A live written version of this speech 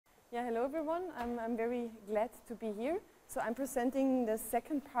Yeah, hello everyone. I'm very glad to be here. So I'm presenting the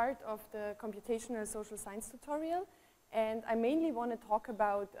second part of the computational social science tutorial, and I mainly want to talk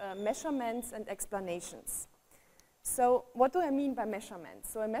about measurements and explanations. So what do I mean by measurement?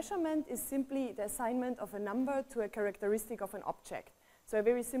 So a measurement is simply the assignment of a number to a characteristic of an object. So a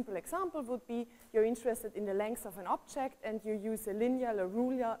very simple example would be you're interested in the length of an object and you use a lineal, a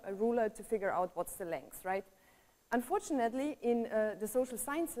ruler to figure out what's the length, right? Unfortunately, in the social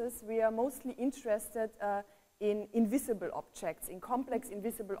sciences, we are mostly interested in invisible objects, in complex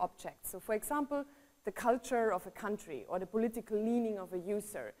invisible objects. So for example, the culture of a country or the political leaning of a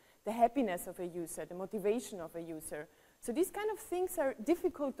user, the happiness of a user, the motivation of a user. So these kind of things are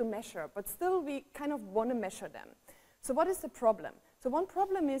difficult to measure, but still we kind of want to measure them. So what is the problem? So one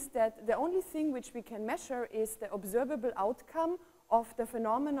problem is that the only thing which we can measure is the observable outcome of the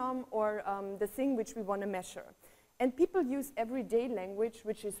phenomenon or the thing which we want to measure. And people use everyday language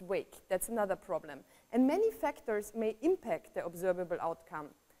which is vague. That's another problem. And many factors may impact the observable outcome.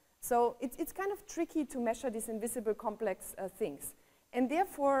 So it's kind of tricky to measure these invisible complex things. And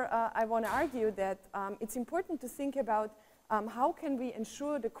therefore, I want to argue that it's important to think about how can we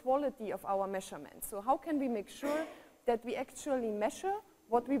ensure the quality of our measurements. So how can we make sure that we actually measure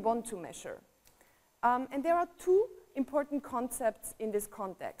what we want to measure? And there are two important concepts in this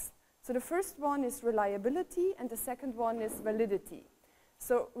context. So the first one is reliability and the second one is validity.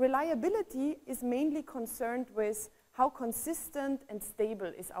 So reliability is mainly concerned with how consistent and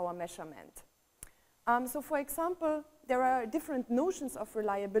stable is our measurement. So for example, there are different notions of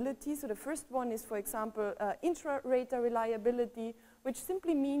reliability. So the first one is, for example, intra-rater reliability, which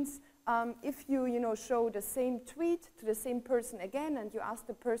simply means if you show the same tweet to the same person again and you ask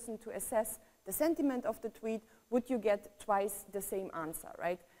the person to assess the sentiment of the tweet, would you get twice the same answer,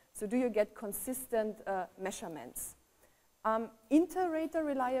 right? So do you get consistent measurements? Inter-rater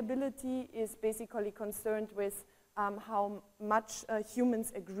reliability is basically concerned with how much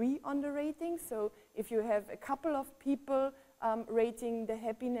humans agree on the rating. So if you have a couple of people rating the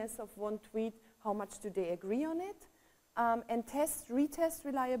happiness of one tweet, how much do they agree on it? And retest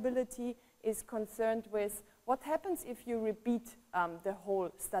reliability is concerned with what happens if you repeat the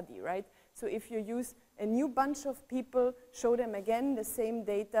whole study, right? So if you use a new bunch of people, show them again the same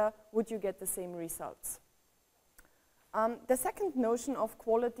data, would you get the same results? The second notion of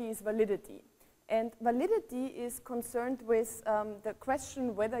quality is validity. And validity is concerned with the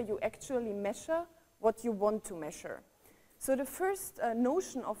question whether you actually measure what you want to measure. So the first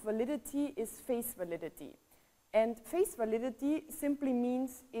notion of validity is face validity. And face validity simply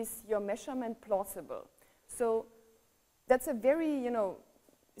means, is your measurement plausible? So that's a very,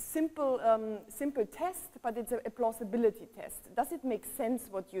 simple test, but it's a plausibility test. Does it make sense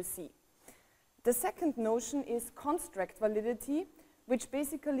what you see? The second notion is construct validity, which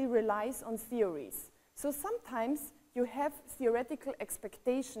basically relies on theories. So sometimes you have theoretical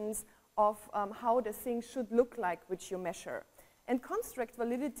expectations of how the thing should look like which you measure. And construct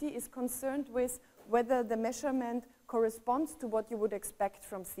validity is concerned with whether the measurement corresponds to what you would expect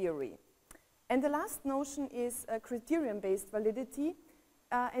from theory. And the last notion is criterion-based validity.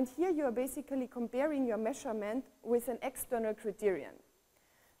 And here you are basically comparing your measurement with an external criterion.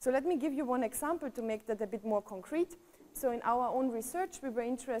 So let me give you one example to make that a bit more concrete. So in our own research, we were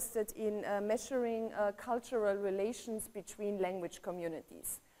interested in measuring cultural relations between language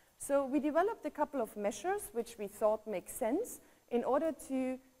communities. So we developed a couple of measures which we thought make sense in order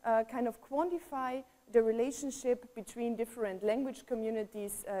to kind of quantify the relationship between different language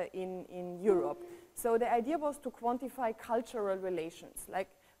communities in Europe. So the idea was to quantify cultural relations, like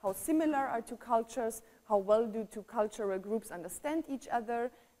how similar are two cultures, how well do two cultural groups understand each other,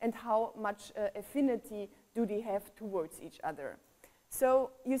 and how much affinity do they have towards each other.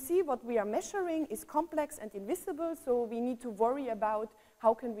 So you see what we are measuring is complex and invisible, so we need to worry about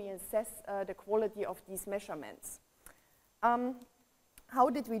how can we assess the quality of these measurements. How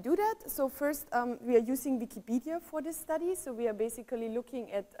did we do that? So first, we are using Wikipedia for this study. So we are basically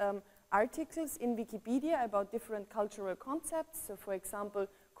looking at articles in Wikipedia about different cultural concepts. So for example,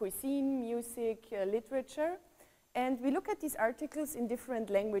 cuisine, music, literature. And we look at these articles in different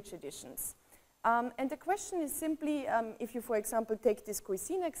language editions. And the question is simply, if you, for example, take this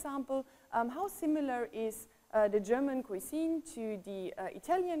cuisine example, how similar is the German cuisine to the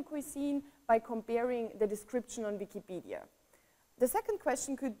Italian cuisine by comparing the description on Wikipedia? The second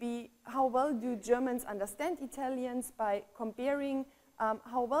question could be, how well do Germans understand Italians by comparing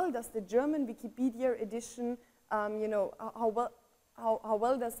how well does the German Wikipedia edition, how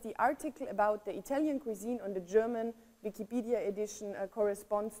well does the article about the Italian cuisine on the German Wikipedia edition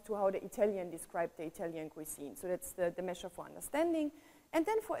corresponds to how the Italian described the Italian cuisine. So that's the measure for understanding. And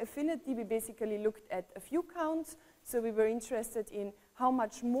then for affinity, we basically looked at a few counts. So we were interested in how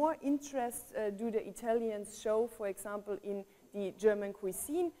much more interest do the Italians show, for example, in the German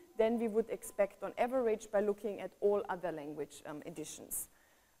cuisine than we would expect on average by looking at all other language editions.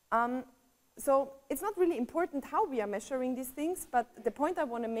 So it's not really important how we are measuring these things, but the point I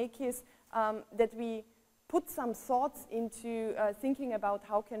want to make is that we put some thoughts into thinking about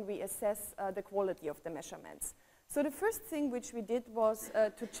how can we assess the quality of the measurements. So the first thing which we did was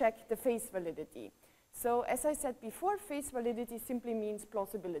to check the face validity. So as I said before, face validity simply means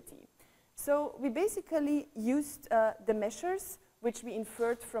plausibility. So we basically used the measures which we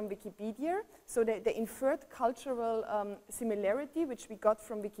inferred from Wikipedia. So the inferred cultural similarity which we got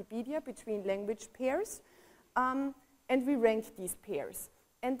from Wikipedia between language pairs, and we ranked these pairs.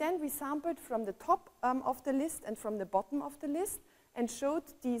 And then we sampled from the top of the list and from the bottom of the list and showed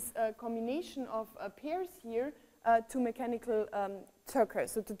these combination of pairs here to mechanical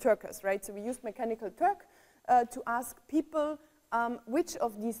Turkers, so to Turkers, right? So we used mechanical Turk to ask people which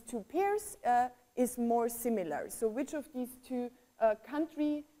of these two pairs is more similar. So which of these two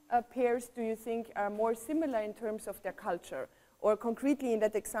country pairs do you think are more similar in terms of their culture? Or concretely in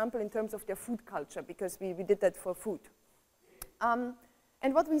that example, in terms of their food culture, because we did that for food.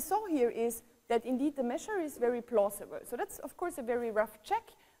 And what we saw here is that indeed the measure is very plausible. So that's of course a very rough check,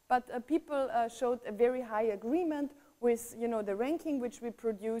 but people showed a very high agreement with the ranking which we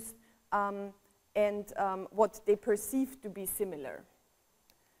produced and what they perceived to be similar.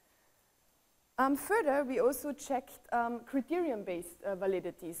 Further, we also checked criterion-based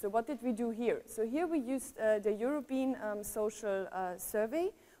validity. So what did we do here? So here we used the European Social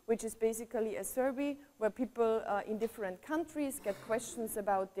Survey, which is basically a survey where people in different countries get questions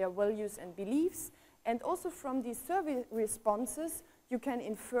about their values and beliefs. And also from these survey responses, you can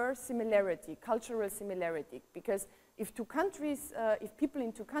infer similarity, cultural similarity, because if people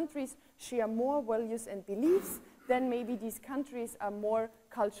in two countries share more values and beliefs, then maybe these countries are more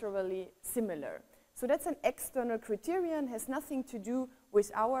culturally similar. So that's an external criterion, has nothing to do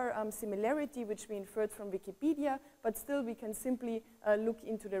with our similarity, which we inferred from Wikipedia, but still we can simply look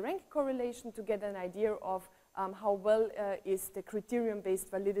into the rank correlation to get an idea of how well is the criterion-based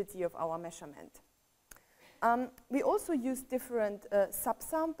validity of our measurement. We also used different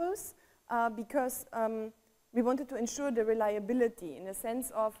subsamples because we wanted to ensure the reliability in the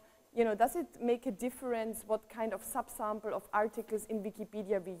sense of, does it make a difference what kind of subsample of articles in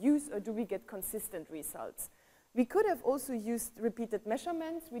Wikipedia we use, or do we get consistent results? We could have also used repeated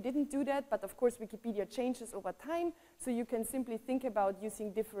measurements. We didn't do that, but of course Wikipedia changes over time, so you can simply think about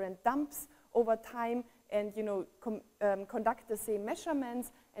using different dumps over time and conduct the same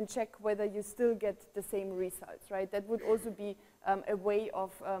measurements and check whether you still get the same results, right? That would also be a way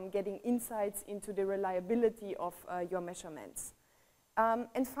of getting insights into the reliability of your measurements.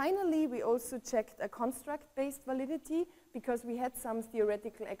 And finally, we also checked a construct-based validity because we had some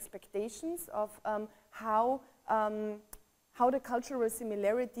theoretical expectations of how the cultural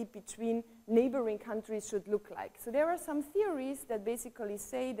similarity between neighboring countries should look like. So there are some theories that basically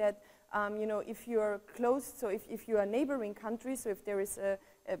say that if you are close, so if you are neighboring countries, so if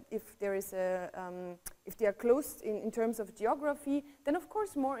they are close in terms of geography, then of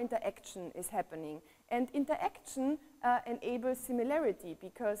course more interaction is happening. And interaction enables similarity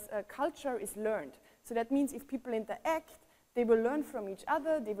because culture is learned. So that means if people interact, they will learn from each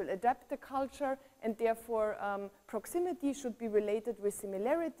other, they will adapt the culture, and therefore proximity should be related with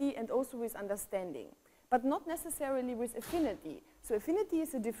similarity and also with understanding, but not necessarily with affinity. So affinity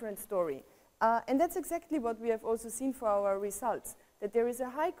is a different story. And that's exactly what we have also seen for our results, that there is a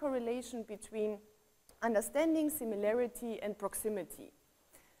high correlation between understanding, similarity, and proximity.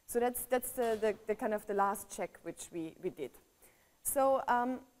 So that's the kind of the last check which we did. So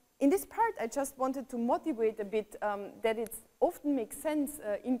in this part, I just wanted to motivate a bit that it often makes sense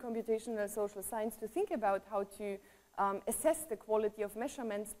in computational social science to think about how to assess the quality of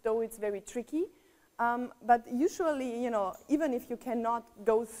measurements, though it's very tricky. But usually, even if you cannot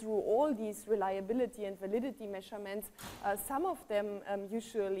go through all these reliability and validity measurements, some of them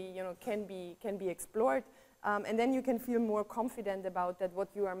usually, can be explored. And then you can feel more confident about that what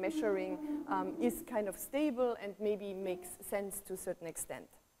you are measuring is kind of stable and maybe makes sense to a certain extent.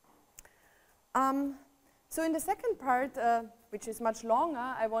 So in the second part, which is much longer,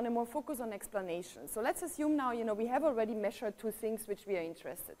 I want to more focus on explanation. So let's assume now, we have already measured two things which we are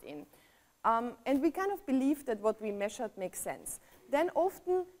interested in. And we kind of believe that what we measured makes sense. Then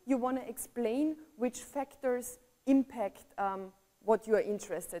often you want to explain which factors impact what you are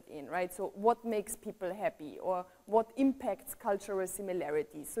interested in, right? So what makes people happy or what impacts cultural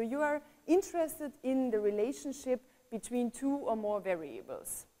similarities. So you are interested in the relationship between two or more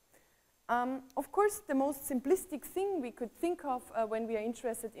variables. Of course, the most simplistic thing we could think of when we are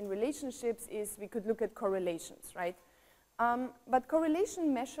interested in relationships is we could look at correlations, right? But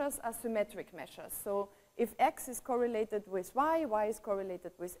correlation measures are symmetric measures. So if X is correlated with Y, Y is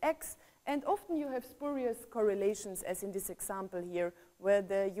correlated with X, and often you have spurious correlations, as in this example here, where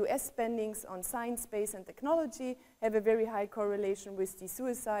the US spendings on science, space, and technology have a very high correlation with the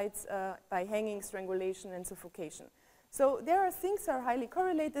suicides by hanging, strangulation, and suffocation. So there are things that are highly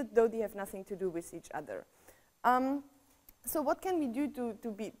correlated, though they have nothing to do with each other. So what can we do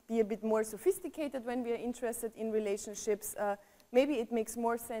to be a bit more sophisticated when we are interested in relationships? Maybe it makes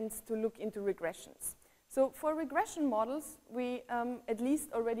more sense to look into regressions. So for regression models, we at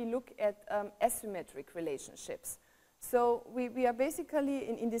least already look at asymmetric relationships. So we are basically,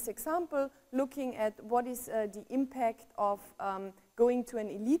 in this example, looking at what is the impact of going to an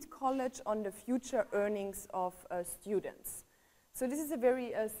elite college on the future earnings of students. So this is a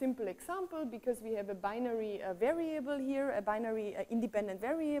very simple example because we have a binary variable here, a binary independent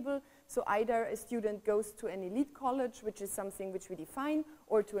variable. So either a student goes to an elite college, which is something which we define,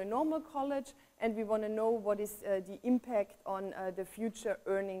 or to a normal college, and we want to know what is the impact on the future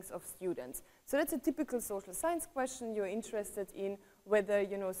earnings of students. So that's a typical social science question. You're interested in whether,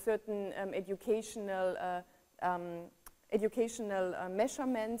 you know, certain educational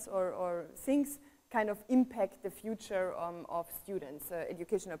measurements or things kind of impact the future of students,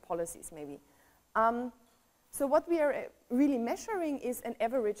 educational policies maybe. So what we are really measuring is an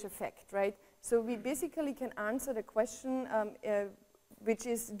average effect, right? So we basically can answer the question, which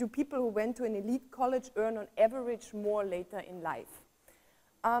is, do people who went to an elite college earn on average more later in life?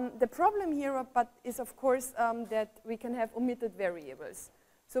 The problem here is of course that we can have omitted variables.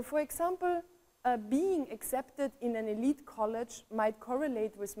 So for example, being accepted in an elite college might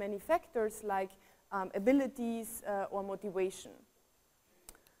correlate with many factors like abilities or motivation.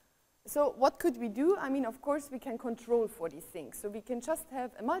 So what could we do? I mean, of course, we can control for these things. So we can just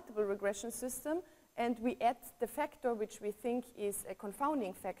have a multiple regression system and we add the factor which we think is a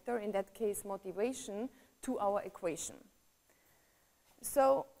confounding factor, in that case motivation, to our equation.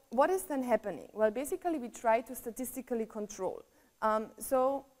 So what is then happening? Well, basically we try to statistically control.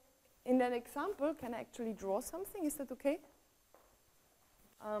 So in that example, can I actually draw something? Is that okay?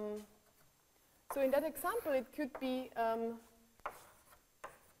 So in that example, it could be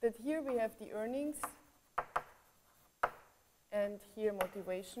that here we have the earnings and here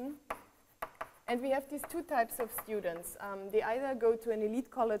motivation. And we have these two types of students. They either go to an elite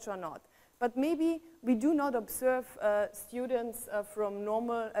college or not. But maybe we do not observe students from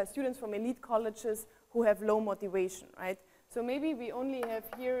elite colleges who have low motivation, right? So maybe we only have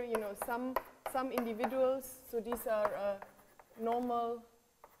here, you know, some individuals. So these are normal,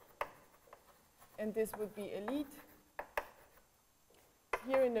 and this would be elite.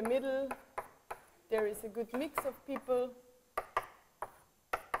 Here in the middle, there is a good mix of people.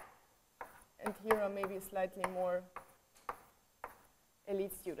 And here are maybe slightly more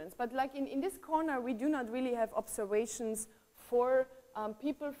elite students. But like in this corner, we do not really have observations for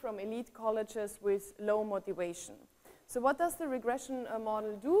people from elite colleges with low motivation. So what does the regression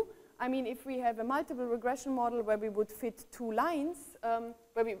model do? I mean, if we have a multiple regression model where we would fit two lines,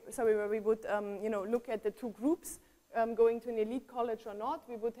 where we would you know, look at the two groups going to an elite college or not,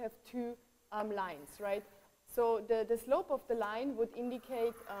 we would have two lines, right? So the slope of the line would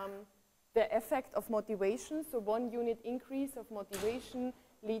indicate the effect of motivation. So 1 unit increase of motivation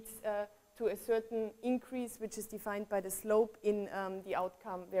leads to a certain increase, which is defined by the slope in the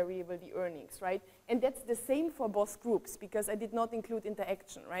outcome variable, the earnings, right? And that's the same for both groups, because I did not include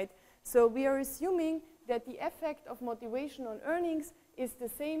interaction, right? So we are assuming that the effect of motivation on earnings is the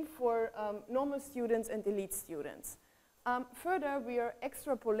same for normal students and elite students. Further, we are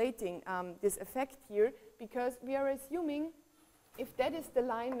extrapolating this effect here, because we are assuming if that is the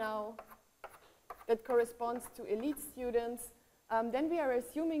line now that corresponds to elite students, then we are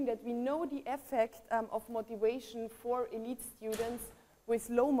assuming that we know the effect of motivation for elite students with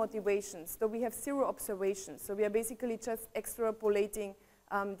low motivations. So we have 0 observations. So we are basically just extrapolating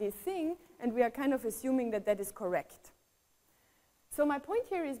this thing, and we are kind of assuming that that is correct. So my point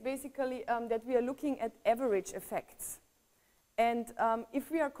here is basically that we are looking at average effects. And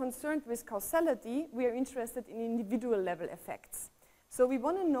if we are concerned with causality, we are interested in individual level effects. So we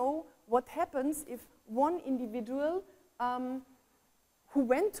want to know what happens if one individual who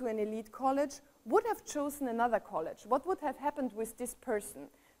went to an elite college would have chosen another college. What would have happened with this person?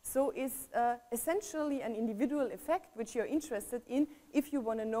 So it's essentially an individual effect which you're interested in if you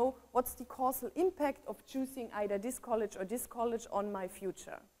want to know what's the causal impact of choosing either this college or this college on my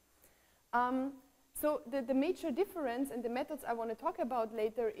future. So the major difference and the methods I want to talk about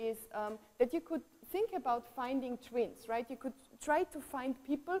later is that you could think about finding twins, right? You could try to find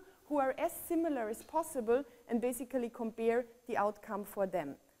people who are as similar as possible and basically compare the outcome for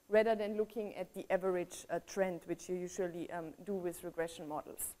them, rather than looking at the average trend, which you usually do with regression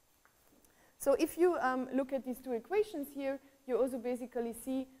models. So if you look at these two equations here, you also basically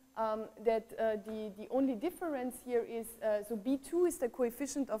see that the only difference here is, so B2 is the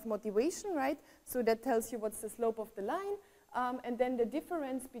coefficient of motivation, right? So that tells you what's the slope of the line. And then the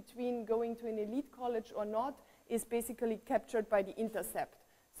difference between going to an elite college or not is basically captured by the intercept.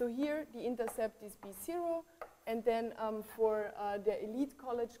 So here the intercept is B0, and then for the elite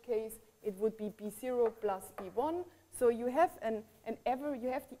college case, it would be B0 plus B1. So you have you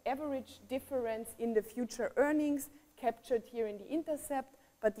have the average difference in the future earnings captured here in the intercept,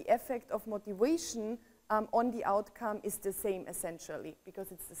 but the effect of motivation on the outcome is the same essentially,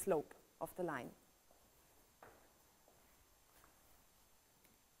 because it's the slope of the line.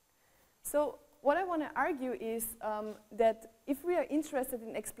 So what I want to argue is that if we are interested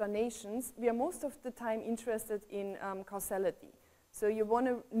in explanations, we are most of the time interested in causality. So you want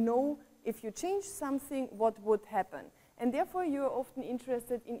to know if you change something, what would happen. And therefore, you are often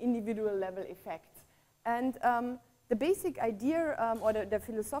interested in individual level effects. And the basic idea or the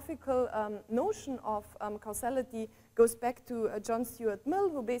philosophical notion of causality goes back to John Stuart Mill,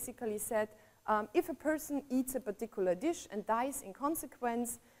 who basically said, if a person eats a particular dish and dies in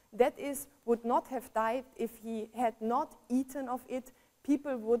consequence, that is, would not have died if he had not eaten of it.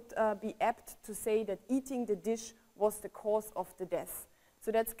 People would be apt to say that eating the dish was the cause of the death.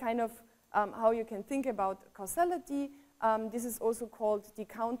 So that's kind of how you can think about causality. This is also called the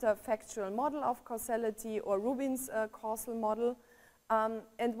counterfactual model of causality, or Rubin's causal model.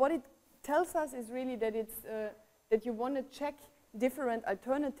 And what it tells us is really that it's that you want to check different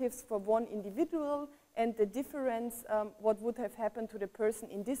alternatives for one individual, and the difference, what would have happened to the person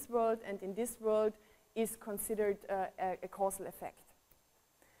in this world and in this world, is considered a causal effect.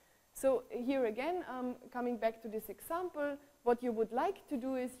 So here again, coming back to this example, what you would like to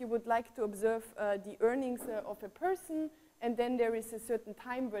do is you would like to observe the earnings of a person, and then there is a certain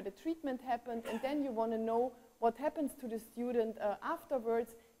time where the treatment happened, and then you want to know what happens to the student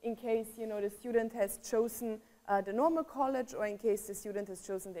afterwards, in case the student has chosen the normal college, or in case the student has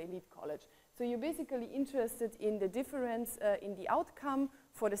chosen the elite college. So you're basically interested in the difference in the outcome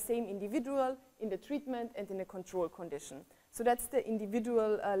for the same individual in the treatment and in the control condition. So that's the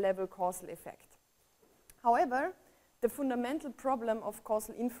individual level causal effect. However, the fundamental problem of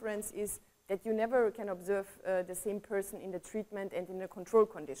causal inference is that you never can observe the same person in the treatment and in the control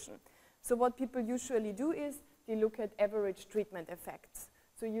condition. So what people usually do is they look at average treatment effects.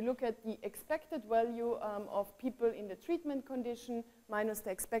 So you look at the expected value of people in the treatment condition minus the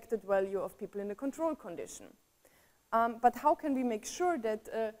expected value of people in the control condition. But how can we make sure that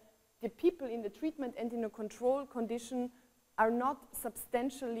the people in the treatment and in the control condition are not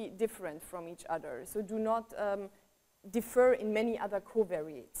substantially different from each other, so do not differ in many other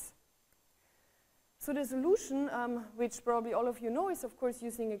covariates? So the solution, which probably all of you know, is of course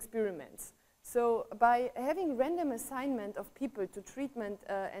using experiments. So by having random assignment of people to treatment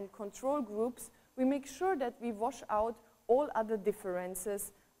and control groups, we make sure that we wash out all other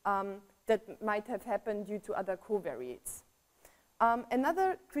differences that might have happened due to other covariates.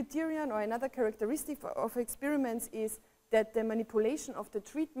 Another criterion or another characteristic of experiments is that the manipulation of the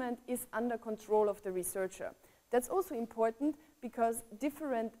treatment is under control of the researcher. That's also important because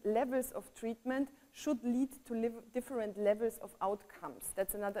different levels of treatment should lead to different levels of outcomes.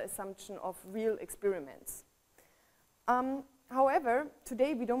 That's another assumption of real experiments. However,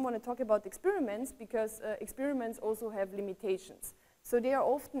 today we don't want to talk about experiments because experiments also have limitations. So they are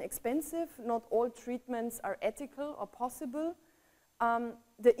often expensive. Not all treatments are ethical or possible.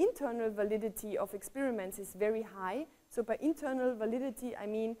 The internal validity of experiments is very high. So by internal validity, I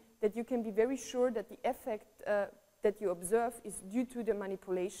mean that you can be very sure that the effect that you observe is due to the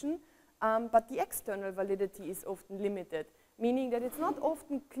manipulation, but the external validity is often limited, meaning that it's not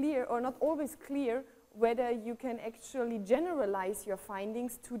often clear or not always clear whether you can actually generalize your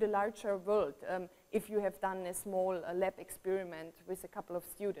findings to the larger world if you have done a small lab experiment with a couple of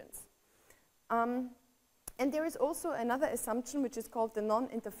students. And there is also another assumption which is called the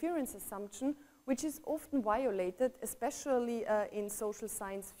non-interference assumption, which is often violated, especially in social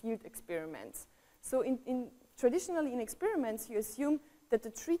science field experiments. So traditionally in experiments, you assume that the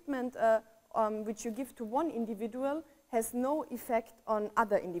treatment which you give to one individual has no effect on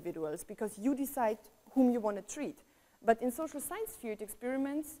other individuals because you decide whom you want to treat. But in social science field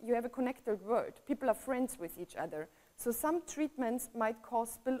experiments, you have a connected world. People are friends with each other. So some treatments might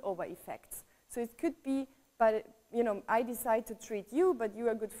cause spillover effects. So it could be, but you know, I decide to treat you, but you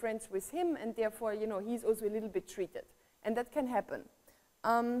are good friends with him, and therefore, you know, he's also a little bit treated. And that can happen.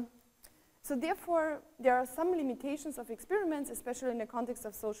 So therefore, there are some limitations of experiments, especially in the context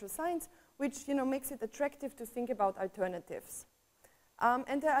of social science, which, you know, makes it attractive to think about alternatives.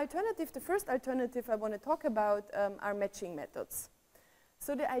 And the first alternative I want to talk about are matching methods.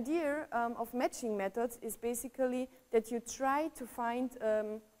 So the idea of matching methods is basically that you try to find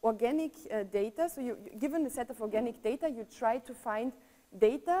organic data. So given a set of organic data, you try to find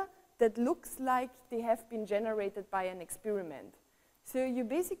data that looks like they have been generated by an experiment. So you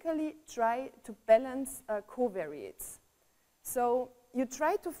basically try to balance covariates. So you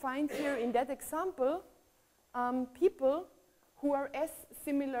try to find here in that example people who are as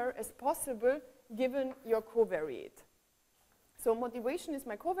similar as possible given your covariate. So motivation is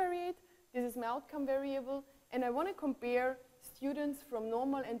my covariate, this is my outcome variable, and I want to compare students from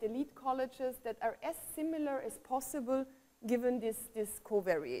normal and elite colleges that are as similar as possible given this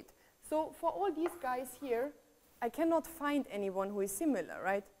covariate. So for all these guys here, I cannot find anyone who is similar,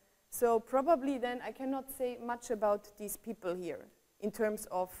 right? So probably then I cannot say much about these people here in terms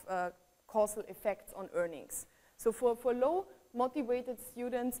of causal effects on earnings. So for low motivated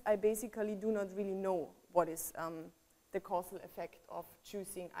students, I basically do not really know what is the causal effect of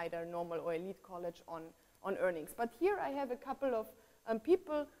choosing either normal or elite college on earnings. But here I have a couple of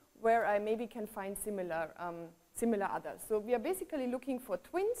people where I maybe can find similar others. So we are basically looking for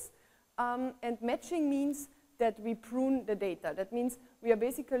twins, and matching means that we prune the data. That means we are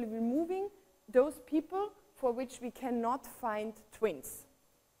basically removing those people for which we cannot find twins.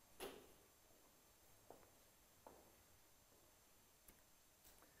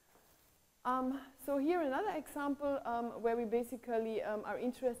 So here another example where we basically are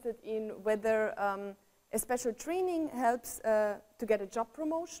interested in whether a special training helps to get a job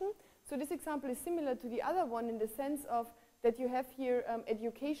promotion. So this example is similar to the other one in the sense of that you have here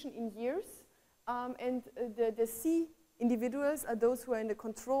education in years, and the C individuals are those who are in the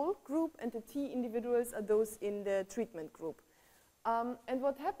control group, and the T individuals are those in the treatment group. And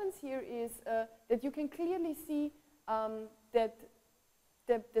what happens here is that you can clearly see that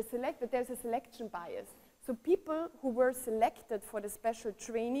there's a selection bias. So people who were selected for the special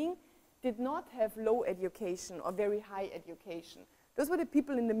training did not have low education or very high education. Those were the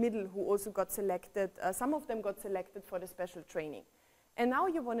people in the middle who also got selected. Some of them got selected for the special training. And now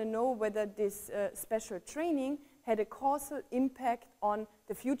you want to know whether this special training had a causal impact on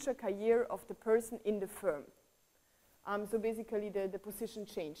the future career of the person in the firm. So basically the position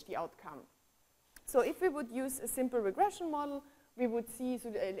changed, the outcome. So if we would use a simple regression model, we would see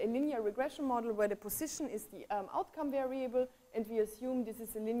a linear regression model where the position is the outcome variable, and we assume this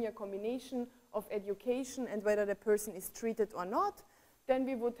is a linear combination of education and whether the person is treated or not. Then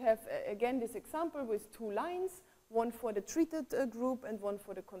we would have, again, this example with two lines, one for the treated group and one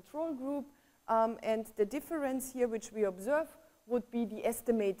for the control group. And the difference here, which we observe, would be the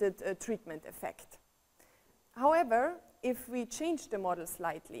estimated treatment effect. However, if we change the model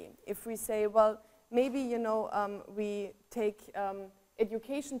slightly, if we say, well, maybe, you know, we take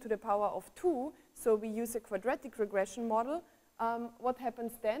education to the power of 2, so we use a quadratic regression model, what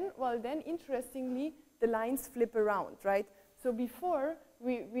happens then? Well, then, interestingly, the lines flip around, right? So before,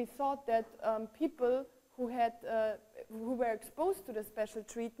 we thought that people who were exposed to the special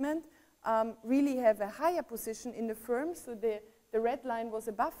treatment really have a higher position in the firm, so the red line was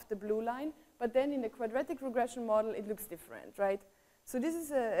above the blue line, but then in the quadratic regression model, it looks different, right? So this is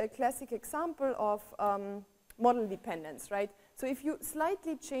a classic example of model dependence, right? So if you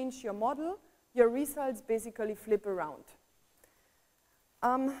slightly change your model, your results basically flip around.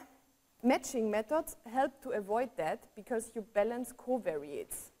 Matching methods help to avoid that because you balance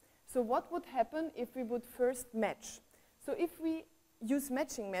covariates. So what would happen if we would first match? So if we use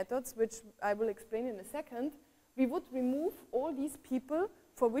matching methods, which I will explain in a second, we would remove all these people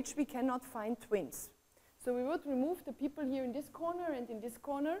for which we cannot find twins. So we would remove the people here in this corner and in this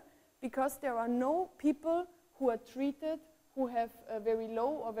corner because there are no people who are treated who have a very low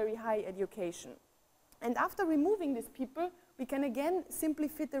or very high education. And after removing these people, we can again simply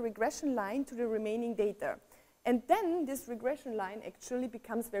fit a regression line to the remaining data. And then this regression line actually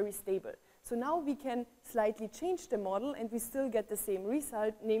becomes very stable. So now we can slightly change the model and we still get the same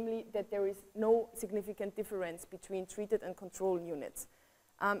result, namely that there is no significant difference between treated and control units.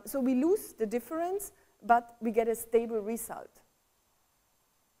 So we lose the difference, but we get a stable result.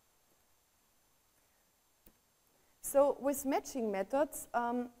 So with matching methods,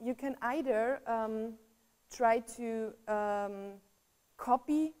 you can either try to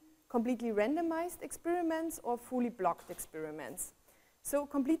copy completely randomized experiments or fully blocked experiments. So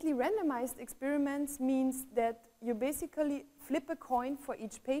completely randomized experiments means that you basically flip a coin for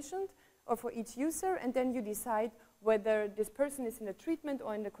each patient or for each user, and then you decide whether this person is in the treatment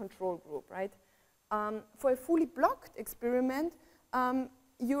or in the control group, right? For a fully blocked experiment,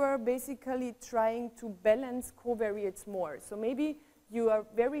 you are basically trying to balance covariates more. So maybe you are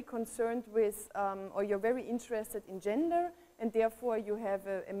very concerned with, or you're very interested in gender, and therefore you have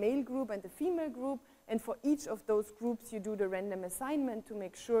a male group and a female group, and for each of those groups you do the random assignment to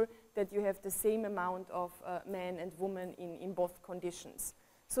make sure that you have the same amount of men and women in both conditions.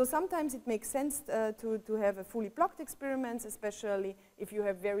 So sometimes it makes sense to have a fully blocked experiments, especially if you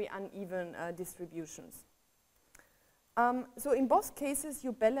have very uneven distributions. So in both cases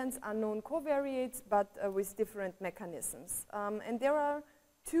you balance unknown covariates, but with different mechanisms. And there are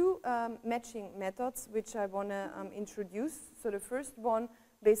two matching methods which I want to introduce. So the first one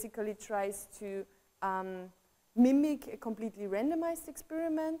basically tries to mimic a completely randomized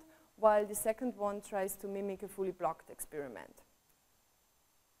experiment, while the second one tries to mimic a fully blocked experiment.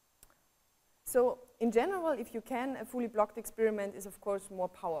 So in general, if you can, a fully blocked experiment is of course more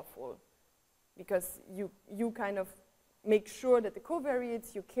powerful, because you kind of make sure that the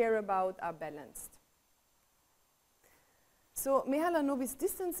covariates you care about are balanced. So Mahalanobis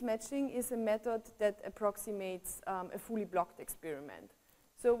distance matching is a method that approximates a fully blocked experiment.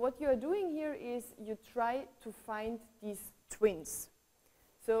 So what you are doing here is you try to find these twins.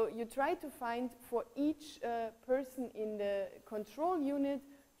 So you try to find for each person in the control unit,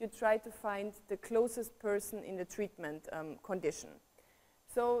 you try to find the closest person in the treatment condition.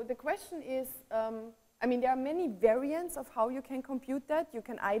 So the question is, I mean, there are many variants of how you can compute that. You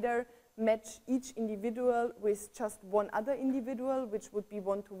can either match each individual with just one other individual, which would be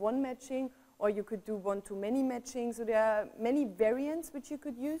one-to-one matching, or you could do one-to-many matching. So there are many variants which you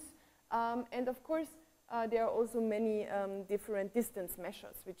could use. And of course, there are also many different distance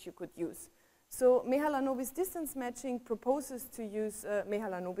measures which you could use. So Mahalanobis distance matching proposes to use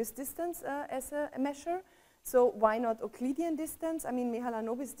Mahalanobis distance as a measure. So why not Euclidean distance? I mean,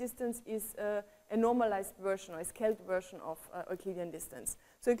 Mahalanobis distance is a normalized version or a scaled version of Euclidean distance.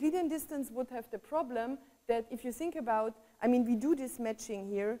 So Euclidean distance would have the problem that if you think about, I mean, we do this matching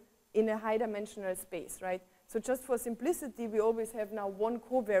here in a high-dimensional space, right? So just for simplicity, we always have now one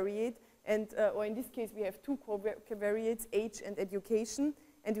covariate, and or in this case, we have two covariates, age and education,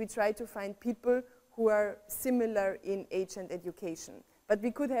 and we try to find people who are similar in age and education. But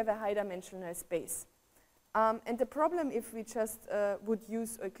we could have a high-dimensional space. And the problem if we just would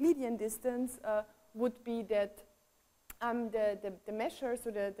use Euclidean distance would be that the measures,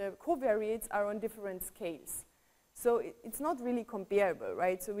 so the covariates are on different scales. So it's not really comparable,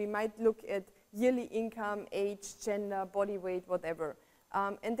 right? So we might look at yearly income, age, gender, body weight, whatever.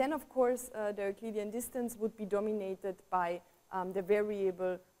 And then of course the Euclidean distance would be dominated by the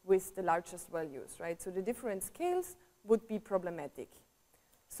variable with the largest values, right? So the different scales would be problematic.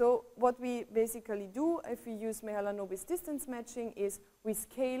 So what we basically do if we use Mahalanobis distance matching is we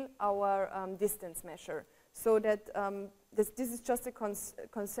scale our distance measure. So that this is just a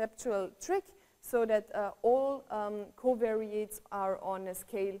conceptual trick, so that all covariates are on a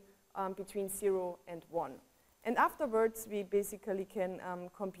scale between 0 and 1. And afterwards, we basically can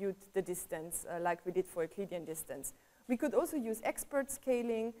compute the distance like we did for Euclidean distance. We could also use expert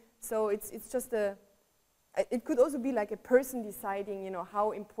scaling, so it's just it could also be like a person deciding, you know,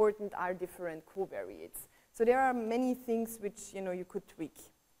 how important are different covariates. So there are many things which, you know, you could tweak.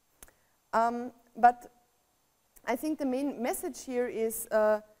 But I think the main message here is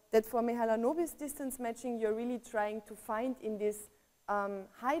that for Mahalanobis distance matching, you're really trying to find in this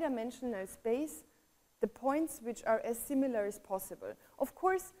high-dimensional space the points which are as similar as possible. Of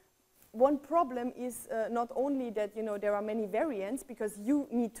course, one problem is not only that, you know, there are many variants, because you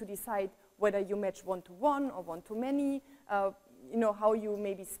need to decide whether you match one-to-one or one-to-many, you know, how you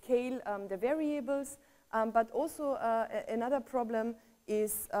maybe scale the variables. But also another problem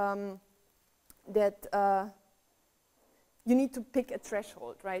is that you need to pick a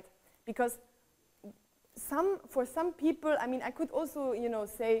threshold, right? Because for some people, I mean, I could also, you know,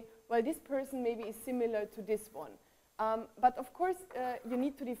 say, well, this person maybe is similar to this one. But of course, you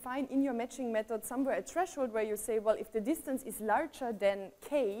need to define in your matching method somewhere a threshold where you say, well, if the distance is larger than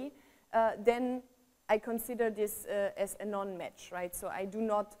k, then I consider this as a non-match, right? So I do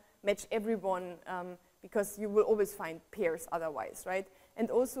not match everyone because you will always find pairs otherwise, right?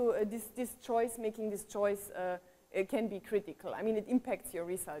 And also this choice, making this choice it can be critical. I mean, it impacts your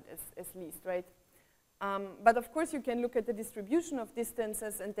result as least, right? But of course, you can look at the distribution of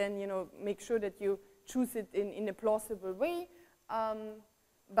distances and then, you know, make sure that you choose it in a plausible way.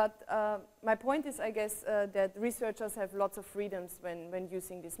 But my point is, I guess, that researchers have lots of freedoms when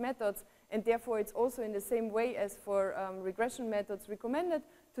using these methods, and therefore it's also in the same way as for regression methods recommended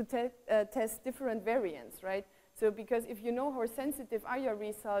to test different variants, right? So because if you know how sensitive are your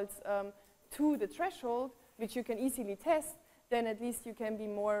results to the threshold, which you can easily test, then at least you can be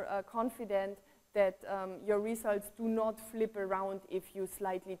more confident that your results do not flip around if you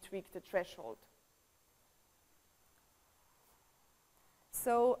slightly tweak the threshold.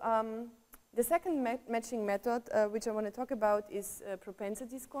 So the second matching method, which I want to talk about, is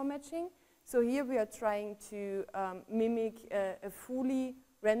propensity score matching. So here we are trying to mimic a fully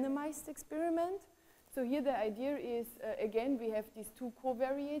randomized experiment. So here the idea is, again, we have these two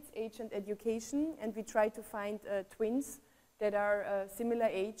covariates, age and education, and we try to find twins that are similar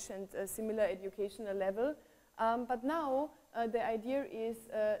age and similar educational level. But now the idea is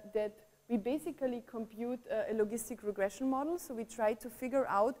that we basically compute a logistic regression model. So we try to figure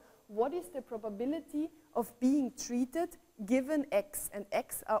out what is the probability of being treated given X, and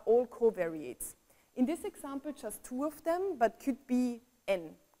X are all covariates. In this example, just 2 of them, but could be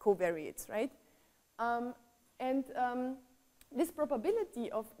N covariates, right? This probability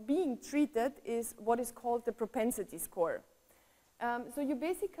of being treated is what is called the propensity score. So you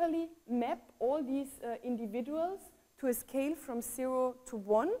basically map all these individuals to a scale from 0 to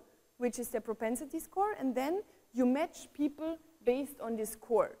 1, which is the propensity score, and then you match people based on this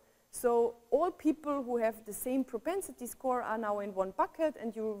score. So all people who have the same propensity score are now in one bucket,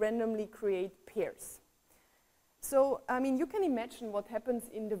 and you randomly create pairs. So, I mean, you can imagine what happens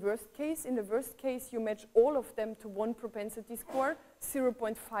in the worst case. In the worst case, you match all of them to one propensity score,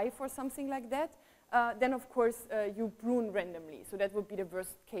 0.5 or something like that. Then, of course, you prune randomly. So that would be the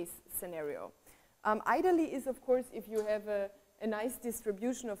worst case scenario. Ideally is, of course, if you have a nice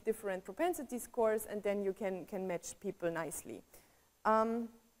distribution of different propensity scores, and then you can match people nicely.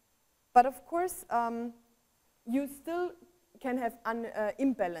 But of course, you still can have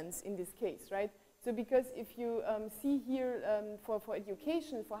imbalance in this case, right? So because if you see here for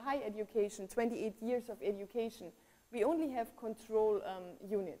education, for high education, 28 years of education, we only have control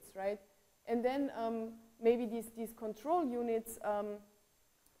units, right? And then maybe these control units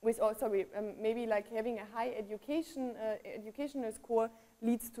maybe like having a high educational score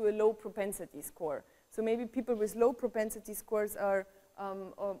leads to a low propensity score. So maybe people with low propensity scores are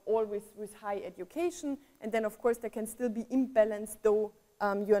all with high education, and then of course there can still be imbalance, though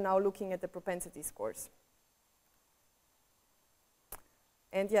you are now looking at the propensity scores.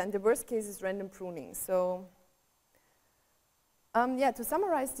 And yeah, and the worst case is random pruning. So yeah, to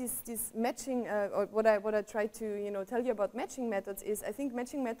summarize this matching, or what I try to tell you about matching methods is, I think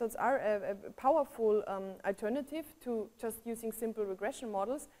matching methods are a powerful alternative to just using simple regression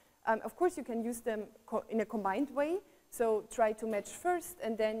models. Of course, you can use them in a combined way. So try to match first,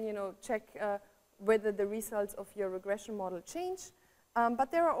 and then check whether the results of your regression model change.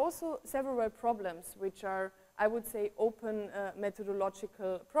 But there are also several problems which are, I would say, open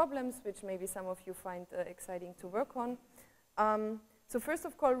methodological problems, which maybe some of you find exciting to work on. So first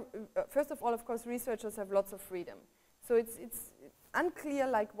of all, of course, researchers have lots of freedom. So it's unclear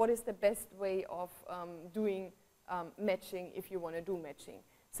like what is the best way of doing matching if you want to do matching.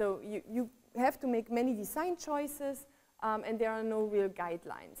 So you have to make many design choices, and there are no real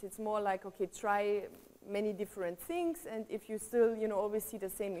guidelines. It's more like, okay, try many different things, and if you still always see the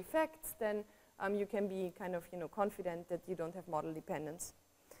same effects, then you can be kind of confident that you don't have model dependence.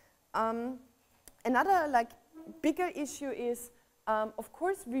 Another like bigger issue is, of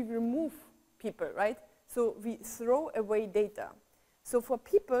course, we remove people, right? So we throw away data. So for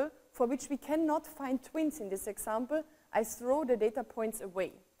people for which we cannot find twins in this example, I throw the data points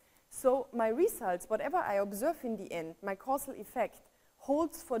away. So my results, whatever I observe in the end, my causal effect,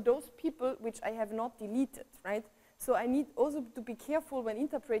 holds for those people which I have not deleted, right? So I need also to be careful when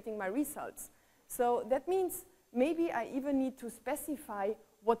interpreting my results. So that means maybe I even need to specify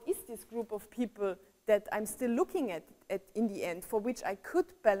what is this group of people that I'm still looking at in the end, for which I could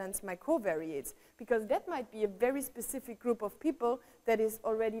balance my covariates, because that might be a very specific group of people that is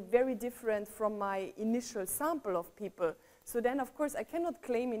already very different from my initial sample of people. So then, of course, I cannot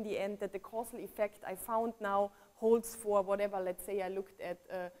claim in the end that the causal effect I found now holds for whatever. Let's say I looked at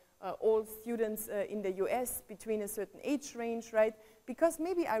all students in the US between a certain age range, right? Because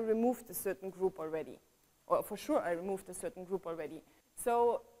maybe I removed a certain group already, or for sure I removed a certain group already.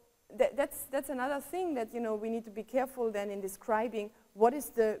 So that's another thing that we need to be careful then in describing what is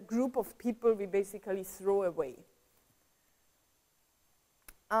the group of people we basically throw away.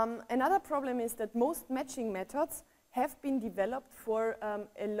 Another problem is that most matching methods have been developed for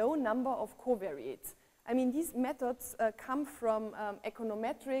a low number of covariates. I mean, these methods come from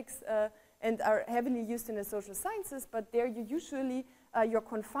econometrics and are heavily used in the social sciences, but there you usually, your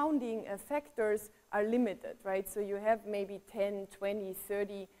confounding factors are limited, right? So you have maybe 10, 20,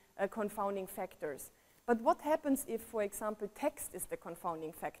 30 confounding factors. But what happens if, for example, text is the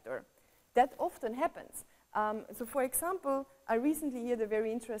confounding factor? That often happens. So for example, I recently heard a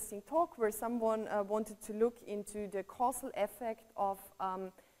very interesting talk where someone wanted to look into the causal effect of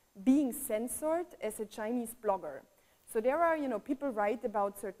being censored as a Chinese blogger. So there are, people write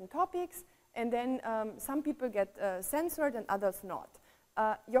about certain topics, and then some people get censored and others not.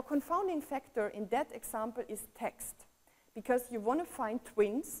 Your confounding factor in that example is text, because you want to find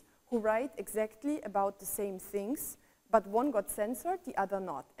twins who write exactly about the same things, but one got censored, the other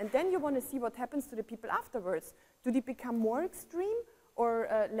not. And then you want to see what happens to the people afterwards. Do they become more extreme or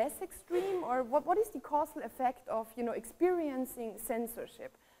less extreme? Or what is the causal effect of experiencing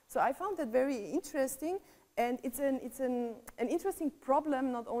censorship? So I found that very interesting, and it's an interesting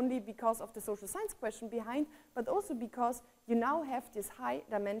problem, not only because of the social science question behind, but also because you now have this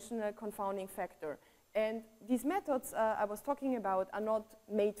high-dimensional confounding factor. And these methods I was talking about are not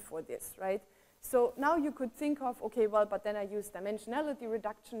made for this, right? So now you could think of, okay, well, but then I use dimensionality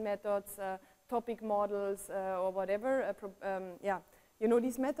reduction methods, topic models, or whatever.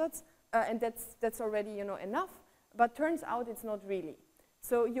 These methods, and that's already, enough. But turns out it's not really.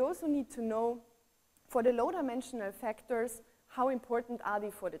 So you also need to know, for the low-dimensional factors, how important are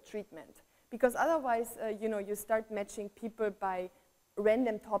they for the treatment? Because otherwise, you start matching people by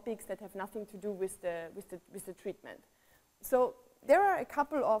random topics that have nothing to do with the treatment. So there are a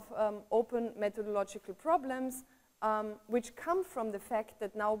couple of open methodological problems which come from the fact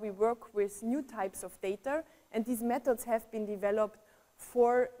that now we work with new types of data, and these methods have been developed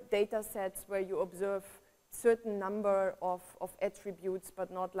for data sets where you observe certain number of attributes, but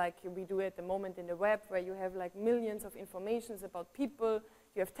not like we do at the moment in the web, where you have like millions of informations about people,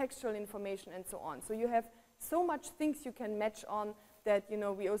 you have textual information and so on. So you have so much things you can match on that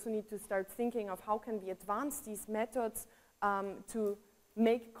we also need to start thinking of how can we advance these methods to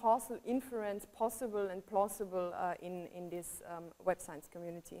make causal inference possible and plausible in this web science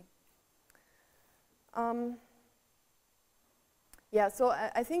community. So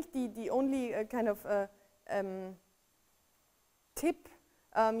I think the only kind of tip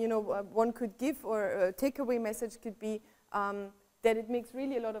one could give, or a takeaway message could be that it makes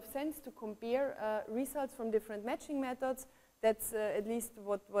really a lot of sense to compare results from different matching methods. That's at least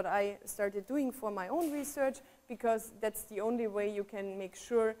what I started doing for my own research, because that's the only way you can make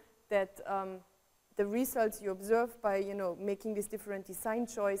sure that the results you observe by making these different design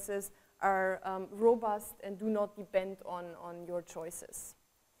choices are robust and do not depend on your choices.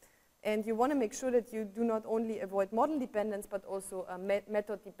 And you want to make sure that you do not only avoid model dependence, but also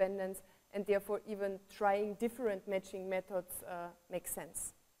method dependence, and therefore even trying different matching methods makes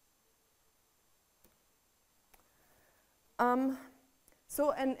sense.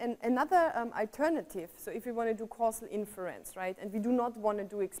 Another alternative, so if we want to do causal inference, right, and we do not want to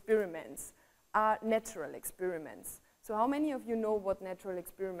do experiments, are natural experiments. So how many of you know what natural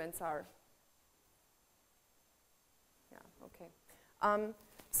experiments are? Yeah, okay.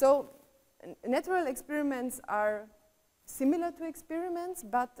 Natural experiments are similar to experiments,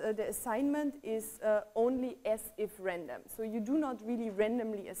 but the assignment is only as if random. So you do not really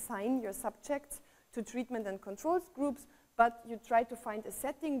randomly assign your subjects to treatment and controls groups, but you try to find a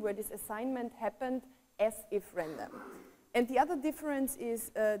setting where this assignment happened as if random. And the other difference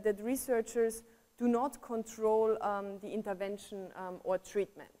is that researchers do not control the intervention or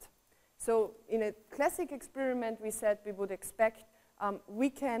treatment. So in a classic experiment, we said we would expect we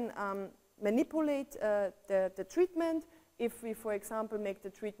can manipulate the treatment. If we, for example, make the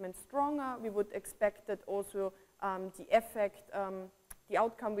treatment stronger, we would expect that also the effect, the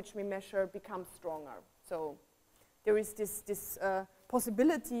outcome which we measure becomes stronger. So there is this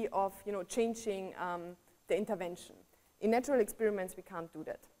possibility of changing the intervention. In natural experiments, we can't do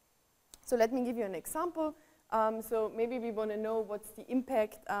that. So let me give you an example. So maybe we want to know what's the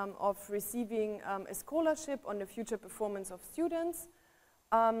impact of receiving a scholarship on the future performance of students.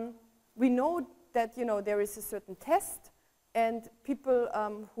 We know that there is a certain test, and people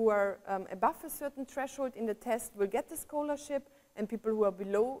who are above a certain threshold in the test will get the scholarship, and people who are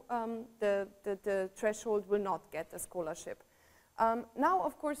below the threshold will not get a scholarship. Now,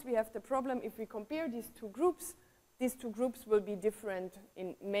 of course, we have the problem if we compare these two groups will be different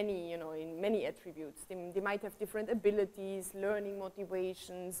in many, in many attributes. They might have different abilities, learning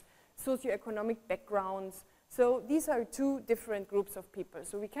motivations, socioeconomic backgrounds. So these are two different groups of people.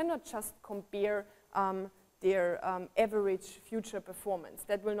 So we cannot just compare their average future performance.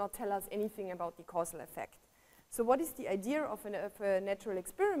 That will not tell us anything about the causal effect. So what is the idea of a natural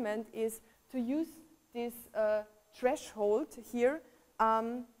experiment is to use this threshold here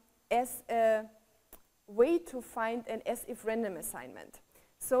as a way to find an as-if random assignment.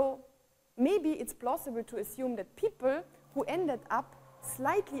 So maybe it's plausible to assume that people who ended up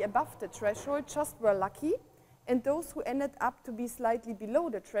slightly above the threshold just were lucky, and those who ended up to be slightly below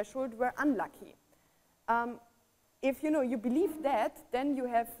the threshold were unlucky. If you believe that, then you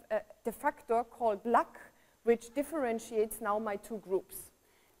have the factor called luck, which differentiates now my two groups.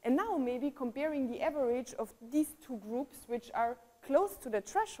 And now maybe comparing the average of these two groups, which are close to the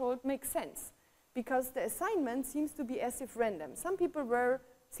threshold, makes sense, because the assignment seems to be as if random. Some people were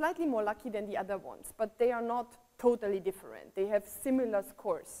slightly more lucky than the other ones, but they are not totally different. They have similar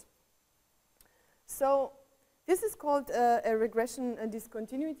scores. So this is called a regression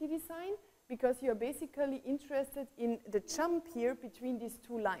discontinuity design, because you're basically interested in the jump here between these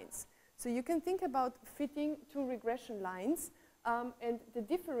two lines. So you can think about fitting two regression lines, and the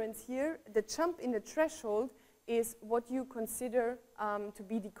difference here, the jump in the threshold, is what you consider to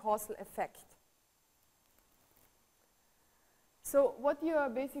be the causal effect. So what you are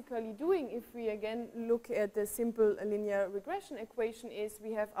basically doing, if we again look at the simple linear regression equation, is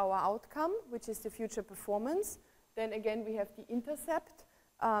we have our outcome, which is the future performance. Then again we have the intercept,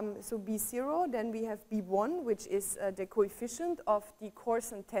 so B0. Then we have B1, which is the coefficient of the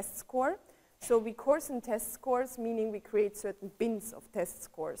course and test score. So we course and test scores, meaning we create certain bins of test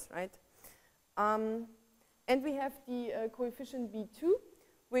scores, right? And we have the coefficient B2,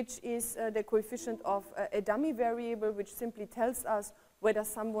 which is the coefficient of a dummy variable, which simply tells us whether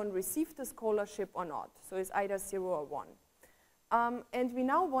someone received the scholarship or not. So it's either 0 or 1. And we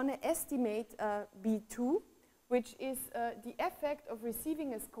now want to estimate B2, which is the effect of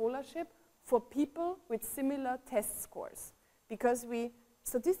receiving a scholarship for people with similar test scores, because we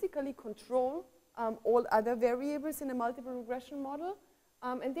statistically control all other variables in a multiple regression model,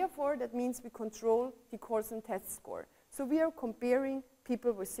 and therefore that means we control the course and test score. So we are comparing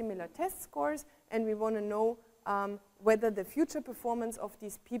people with similar test scores, and we want to know whether the future performance of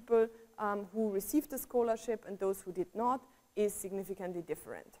these people who received the scholarship and those who did not is significantly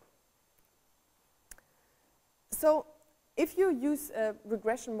different. So if you use a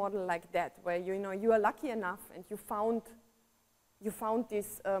regression model like that, where you are lucky enough and you found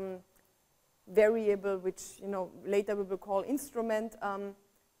this variable, which later we will call instrument,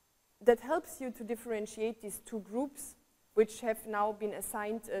 that helps you to differentiate these two groups, which have now been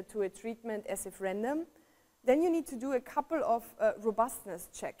assigned to a treatment as if random, then you need to do a couple of robustness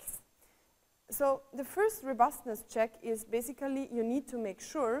checks. So the first robustness check is basically you need to make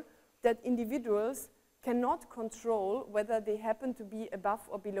sure that individuals cannot control whether they happen to be above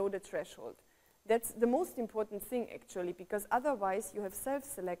or below the threshold. That's the most important thing, actually, because otherwise you have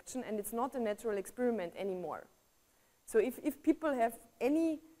self-selection and it's not a natural experiment anymore. So if people have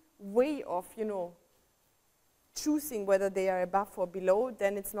any way of, choosing whether they are above or below,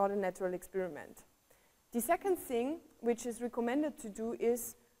 then it's not a natural experiment. The second thing, which is recommended to do,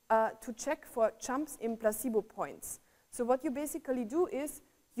 is to check for jumps in placebo points. So what you basically do is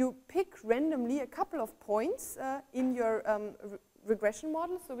you pick randomly a couple of points in your regression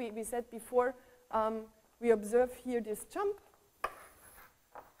model. So we said before, we observe here this jump.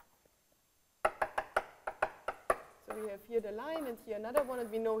 So we have here the line and here another one,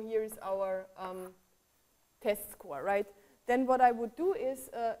 and we know here is our test score, right? Then what I would do is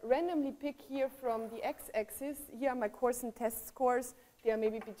randomly pick here from the x-axis. Here are my course and test scores. They are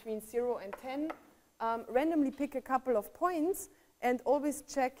maybe between 0 and 10. Randomly pick a couple of points and always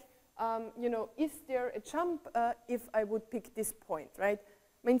check, is there a jump if I would pick this point, right?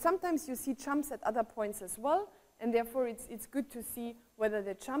 I mean, sometimes you see jumps at other points as well, and therefore it's good to see whether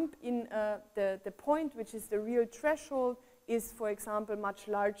the jump in the point, which is the real threshold, is, for example, much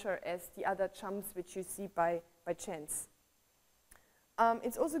larger as the other jumps which you see by chance.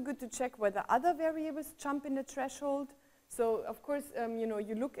 It's also good to check whether other variables jump in the threshold. So, of course,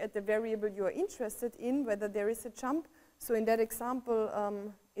 you look at the variable you are interested in, whether there is a jump. So in that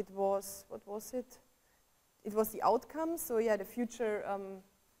example, it was, what was it? It was the outcome, so yeah, the future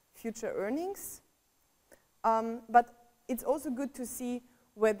earnings. But it's also good to see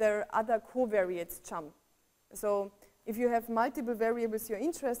whether other covariates jump. So if you have multiple variables you're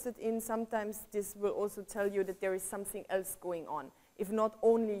interested in, sometimes this will also tell you that there is something else going on, if not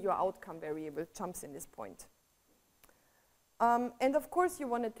only your outcome variable jumps in this point. And of course you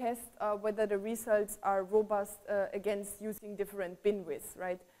want to test whether the results are robust against using different bin widths,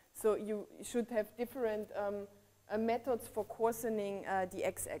 right? So you should have different methods for coarsening the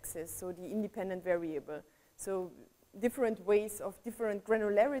x-axis, so the independent variable. So different ways of different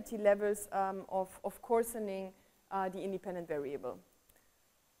granularity levels of coarsening the independent variable.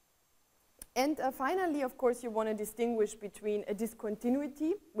 And finally, of course, you want to distinguish between a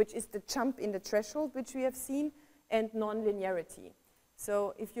discontinuity, which is the jump in the threshold, which we have seen, and nonlinearity.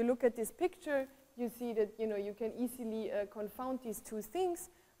 So if you look at this picture, you see that you can easily confound these two things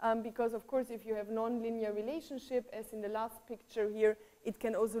because, of course, if you have nonlinear relationship, as in the last picture here, it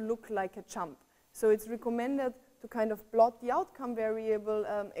can also look like a jump. So it's recommended to kind of plot the outcome variable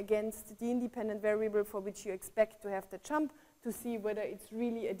against the independent variable for which you expect to have the jump to see whether it's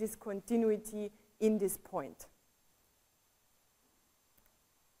really a discontinuity in this point.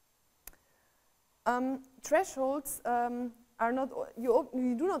 Thresholds are not,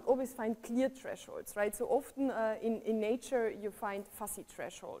 you do not always find clear thresholds, right? So often in nature you find fuzzy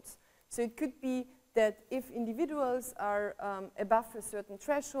thresholds. So it could be that if individuals are above a certain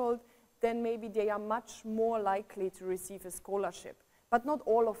threshold, then maybe they are much more likely to receive a scholarship, but not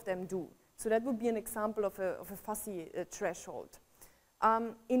all of them do. So that would be an example of a fuzzy threshold.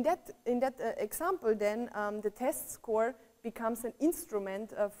 In that example then, the test score becomes an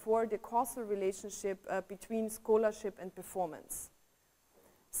instrument for the causal relationship between scholarship and performance.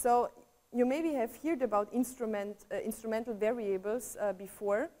 So you maybe have heard about instrumental variables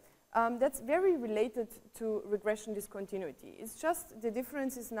before. That's very related to regression discontinuity. It's just the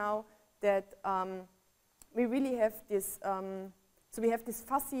difference is now that we really have this, so we have this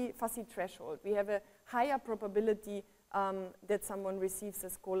fuzzy threshold. We have a higher probability that someone receives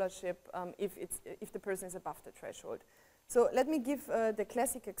a scholarship if the person is above the threshold. So let me give the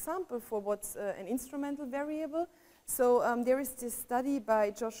classic example for what's an instrumental variable. So there is this study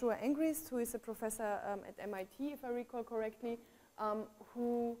by Joshua Angrist, who is a professor at MIT, if I recall correctly,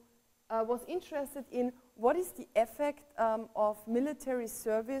 who was interested in what is the effect of military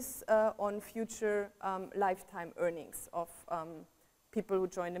service on future lifetime earnings of people who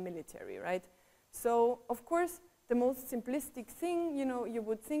join the military, right? So, of course, the most simplistic thing, you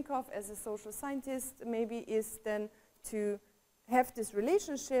would think of as a social scientist maybe is then to have this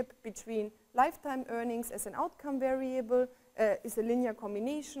relationship between lifetime earnings as an outcome variable is a linear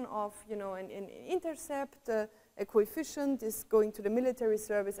combination of, an intercept, a coefficient is going to the military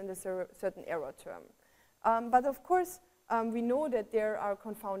service and a certain error term. But of course, we know that there are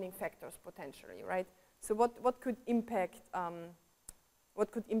confounding factors potentially, right? So what could impact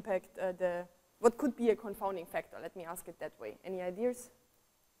what could be a confounding factor? Let me ask it that way. Any ideas?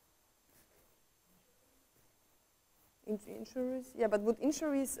 Injuries? Yeah, but would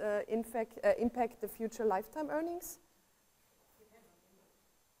injuries impact the future lifetime earnings?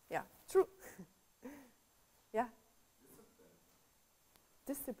 Yeah, true. Yeah.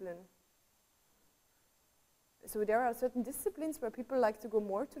 Discipline. So there are certain disciplines where people like to go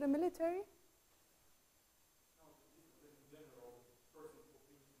more to the military?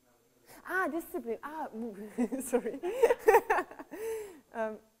 Ah, discipline. Ah, sorry.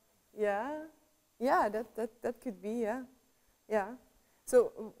 Yeah, that could be. Yeah.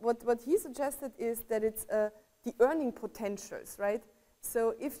 So what he suggested is that it's the earning potentials, right?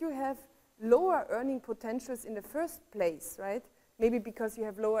 So if you have lower earning potentials in the first place, right? Maybe because you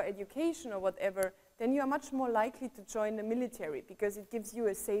have lower education or whatever, then you are much more likely to join the military because it gives you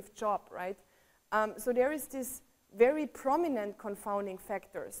a safe job, right? So there is this very prominent confounding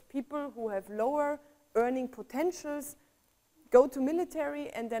factors. People who have lower earning potentials go to military,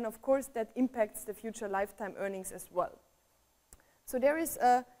 and then of course that impacts the future lifetime earnings as well. So there is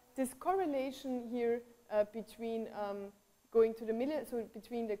this correlation here between going to the military, so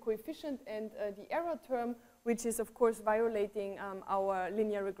between the coefficient and the error term, which is of course violating our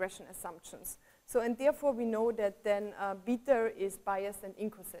linear regression assumptions. So, and therefore we know that then beta is biased and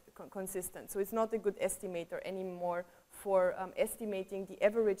inconsistent. So it's not a good estimator anymore for estimating the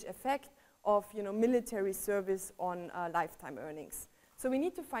average effect of military service on lifetime earnings. So we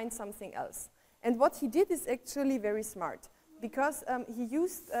need to find something else. And what he did is actually very smart because he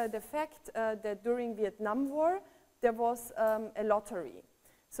used the fact that during Vietnam War there was a lottery.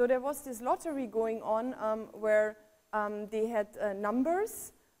 So there was this lottery going on where they had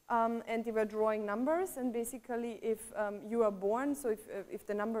numbers and they were drawing numbers, and basically if you are born, so if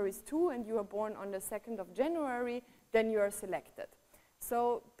the number is 2 and you are born on the 2nd of January, then you are selected.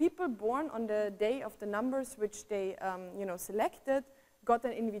 So people born on the day of the numbers which they selected got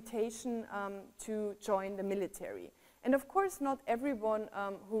an invitation to join the military. And of course not everyone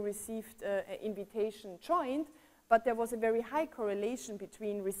who received an invitation joined, but there was a very high correlation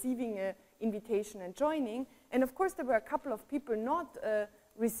between receiving an invitation and joining. And of course there were a couple of people not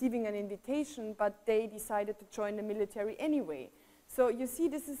receiving an invitation, but they decided to join the military anyway. So you see,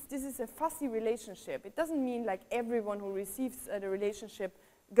 this is a fuzzy relationship. It doesn't mean like everyone who receives the relationship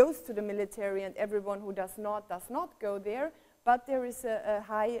goes to the military and everyone who does not go there, but there is a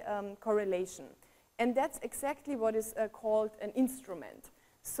high correlation. And that's exactly what is called an instrument.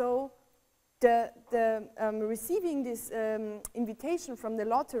 So receiving this invitation from the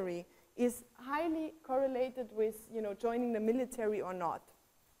lottery is highly correlated with, you know, joining the military or not.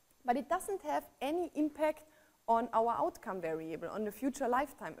 But it doesn't have any impact on our outcome variable, on the future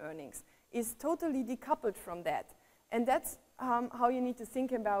lifetime earnings. It's totally decoupled from that. And that's how you need to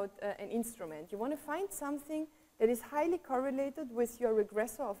think about an instrument. You want to find something that is highly correlated with your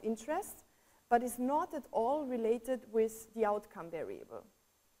regressor of interest, but is not at all related with the outcome variable.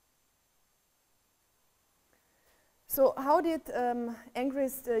 So how did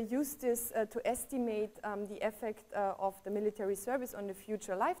Angrist use this to estimate the effect of the military service on the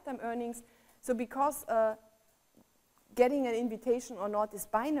future lifetime earnings? So because getting an invitation or not is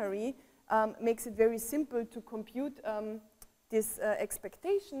binary, makes it very simple to compute this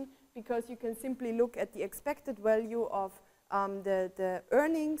expectation, because you can simply look at the expected value of the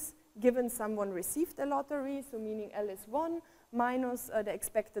earnings given someone received a lottery, so meaning L is 1, minus the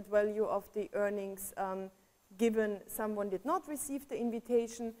expected value of the earnings given someone did not receive the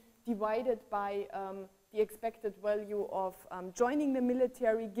invitation, divided by the expected value of joining the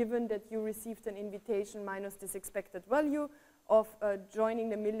military given that you received an invitation, minus this expected value of joining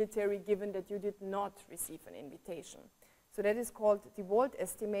the military given that you did not receive an invitation. So that is called the Wald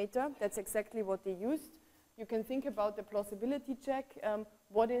estimator. That's exactly what they used. You can think about the plausibility check.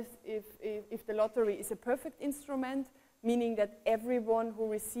 What is if the lottery is a perfect instrument, meaning that everyone who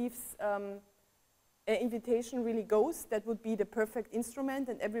receives an invitation really goes? That would be the perfect instrument,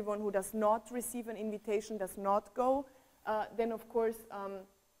 and everyone who does not receive an invitation does not go. Then of course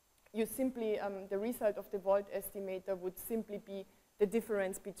you simply, the result of the Wald estimator would simply be the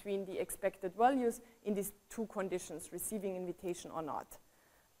difference between the expected values in these two conditions, receiving invitation or not.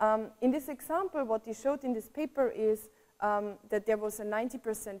 In this example, what they showed in this paper is that there was a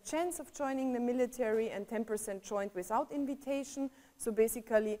 90% chance of joining the military and 10% joined without invitation. So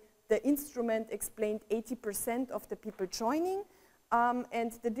basically, the instrument explained 80% of the people joining,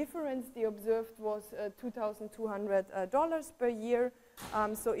 and the difference they observed was $2,200 per year.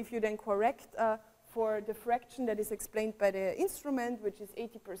 So if you then correct for the fraction that is explained by the instrument, which is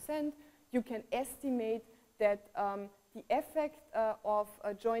 80%, you can estimate that the effect of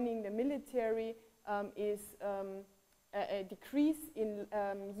joining the military is a decrease in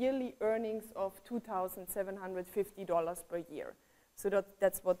yearly earnings of $2,750 per year. So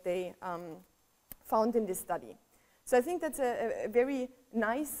that's what they found in this study. So I think that's a very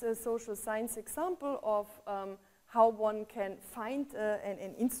nice social science example of how one can find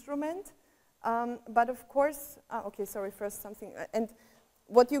an instrument. But of course, okay, sorry, first something. And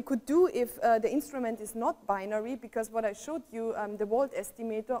what you could do if the instrument is not binary, because what I showed you, the Wald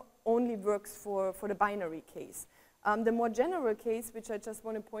estimator only works for the binary case. The more general case, which I just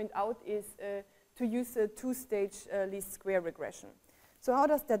want to point out, is to use a two-stage least square regression. So how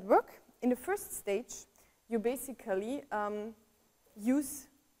does that work? In the first stage, you basically use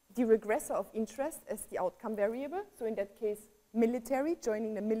the regressor of interest as the outcome variable. So in that case, military,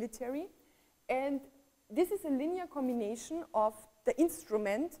 joining the military. And this is a linear combination of the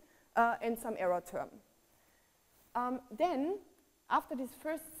instrument and some error term. Then, after this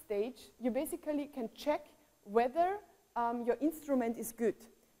first stage, you basically can check whether your instrument is good.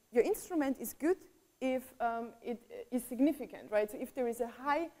 Your instrument is good if it is significant, right? So if there is a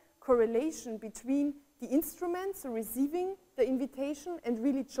high correlation between the instrument, so receiving the invitation, and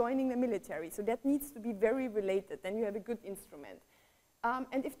really joining the military. So that needs to be very related, then you have a good instrument.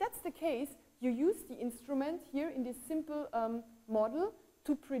 And if that's the case, you use the instrument here in this simple model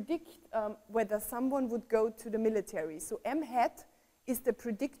to predict whether someone would go to the military. So M hat is the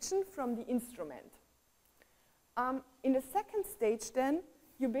prediction from the instrument. In the second stage then,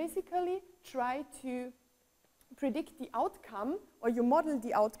 you basically try to predict the outcome, or you model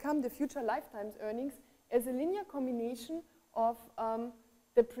the outcome, the future lifetimes earnings, as a linear combination of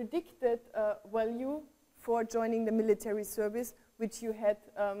the predicted value for joining the military service, which you had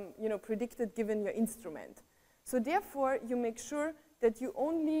predicted given your instrument. So therefore, you make sure that you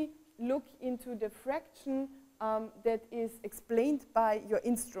only look into the fraction that is explained by your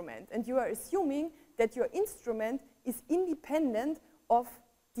instrument. And you are assuming that your instrument is independent of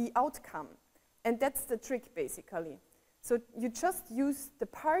the outcome. And that's the trick, basically. So you just use the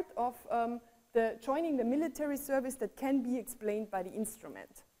part of the joining the military service that can be explained by the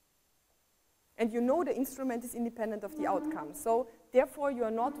instrument. And you know the instrument is independent of the outcome. So therefore, you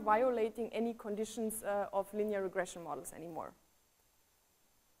are not violating any conditions of linear regression models anymore.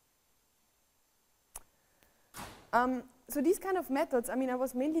 So these kind of methods, I mean, I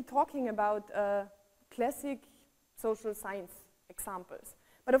was mainly talking about classic social science examples.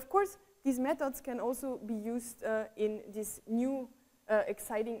 But of course, these methods can also be used in this new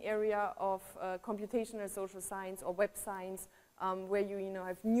exciting area of computational social science or web science, where you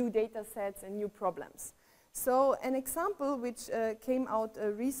have new data sets and new problems. So an example which came out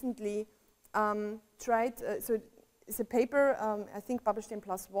recently so it's a paper, I think published in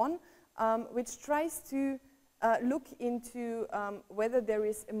PLOS ONE, which tries to look into whether there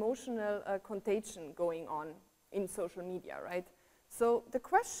is emotional contagion going on in social media, right? So the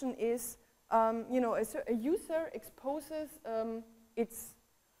question is, a user exposes its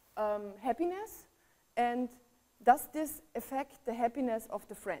happiness, and does this affect the happiness of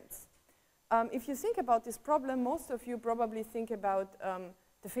the friends? If you think about this problem, most of you probably think about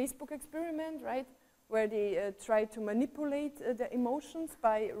the Facebook experiment, right? Where they try to manipulate the emotions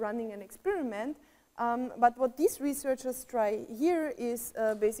by running an experiment. But what these researchers try here is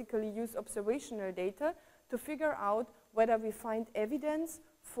basically use observational data to figure out whether we find evidence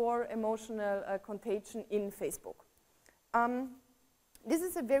for emotional contagion in Facebook. This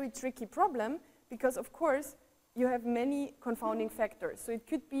is a very tricky problem because, of course, you have many confounding factors. So it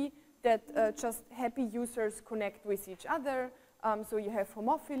could be that just happy users connect with each other. So you have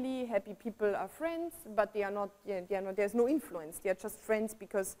homophily, happy people are friends, but they are not, there's no influence. They are just friends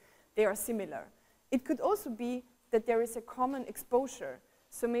because they are similar. It could also be that there is a common exposure.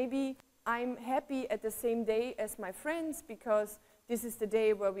 So maybe I'm happy at the same day as my friends because this is the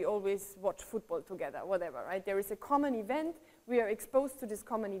day where we always watch football together, whatever, right? There is a common event. We are exposed to this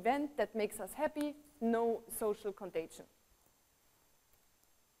common event that makes us happy. No social contagion.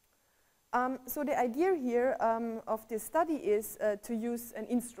 So the idea here of this study is to use an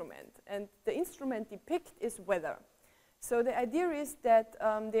instrument. And the instrument depicted is weather. So the idea is that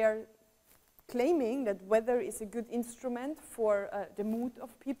they are claiming that weather is a good instrument for the mood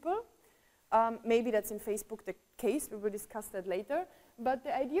of people. Maybe that's in Facebook the case. We will discuss that later. But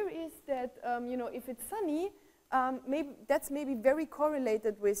the idea is that if it's sunny, that's maybe very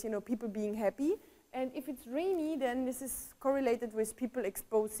correlated with people being happy. And if it's rainy, then this is correlated with people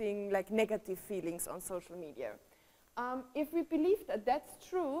exposing like negative feelings on social media. If we believe that that's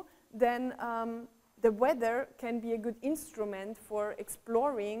true, then the weather can be a good instrument for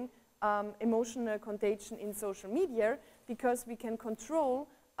exploring emotional contagion in social media, because we can control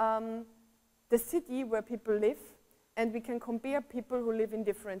the city where people live, and we can compare people who live in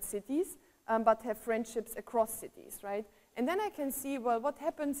different cities but have friendships across cities, right? And then I can see, well, what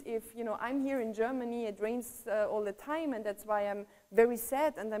happens if, I'm here in Germany, it rains all the time, and that's why I'm very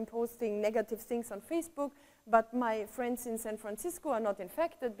sad, and I'm posting negative things on Facebook, but my friends in San Francisco are not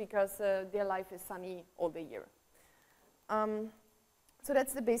infected because their life is sunny all the year. So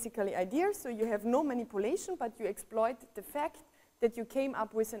that's the basically idea. So you have no manipulation, but you exploit the fact that you came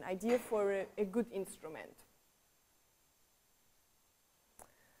up with an idea for a good instrument.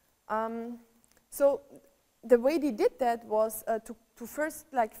 So the way they did that was to first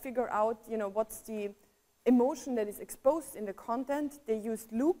figure out what's the emotion that is exposed in the content. They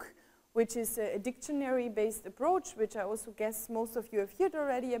used Luke, which is a dictionary-based approach, which I also guess most of you have heard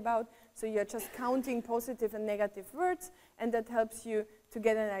already about. So you're just counting positive and negative words, and that helps you to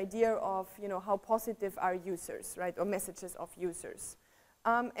get an idea of how positive are users, right, or messages of users.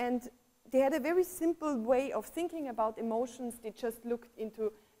 And they had a very simple way of thinking about emotions. They just looked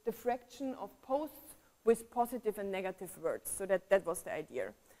into the fraction of posts with positive and negative words. So that was the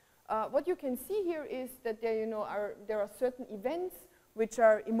idea. What you can see here is that there are certain events which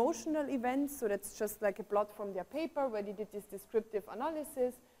are emotional events. So that's just like a plot from their paper where they did this descriptive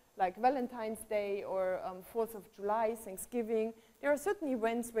analysis, like Valentine's Day or 4th of July, Thanksgiving. There are certain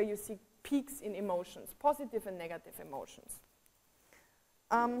events where you see peaks in emotions, positive and negative emotions.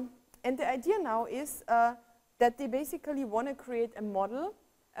 And the idea now is that they basically want to create a model,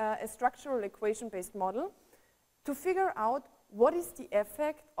 a structural equation-based model, to figure out what is the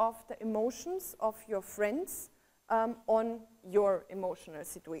effect of the emotions of your friends on your emotional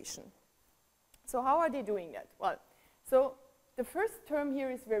situation. So how are they doing that? Well, so the first term here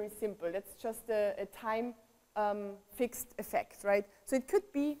is very simple. That's just a time fixed effect, right? So it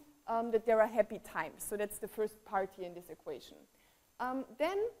could be that there are happy times. So that's the first part here in this equation.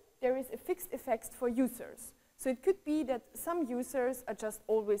 Then there is a fixed effect for users. So it could be that some users are just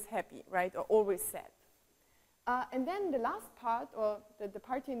always happy, right, or always sad. And then the last part, or the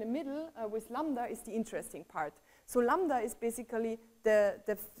part in the middle with lambda, is the interesting part. So lambda is basically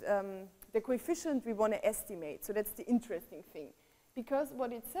the coefficient we want to estimate. So that's the interesting thing. Because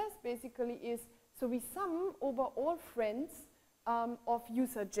what it says basically is, so we sum over all friends of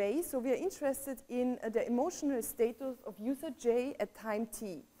user J. So we are interested in the emotional status of user J at time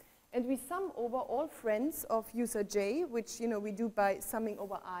t. And we sum over all friends of user J, which we do by summing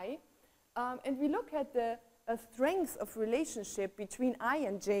over I. And we look at the strength of relationship between I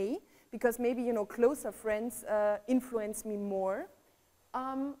and J, because maybe closer friends influence me more.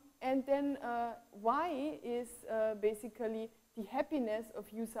 And then Y is basically the happiness of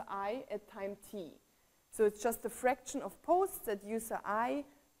user I at time t. So it's just a fraction of posts that user I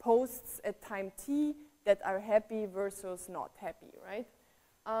posts at time t that are happy versus not happy, right?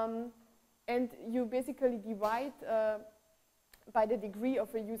 And you basically divide by the degree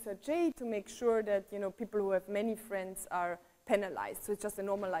of a user J to make sure that people who have many friends are penalized. So it's just a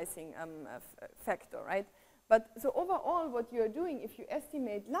normalizing factor, right? But so overall, what you are doing, if you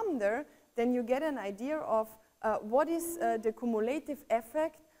estimate lambda, then you get an idea of what is the cumulative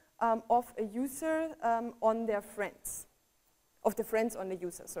effect of a user on their friends, of the friends on the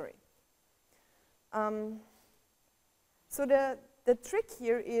user, sorry. So the trick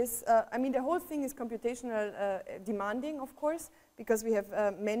here is, I mean, the whole thing is computational demanding, of course, because we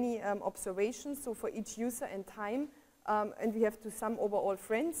have many observations, so for each user and time, and we have to sum over all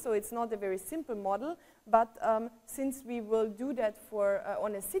friends, so it's not a very simple model, but since we will do that for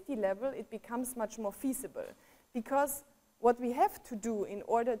on a city level, it becomes much more feasible, because what we have to do in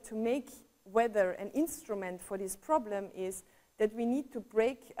order to make weather an instrument for this problem is that we need to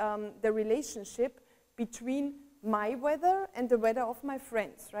break the relationship between my weather and the weather of my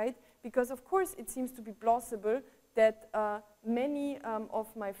friends, right? Because of course it seems to be plausible that many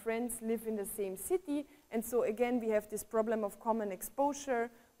of my friends live in the same city, and so again we have this problem of common exposure.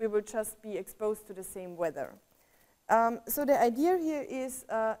 We will just be exposed to the same weather. So the idea here is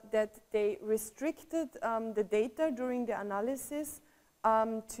that they restricted the data during the analysis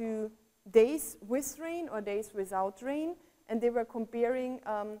to days with rain or days without rain, and they were comparing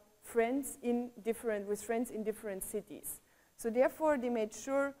friends in different cities. So therefore they made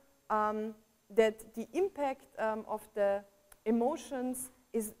sure that the impact of the emotions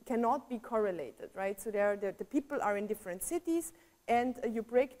cannot be correlated, right? So the people are in different cities, and you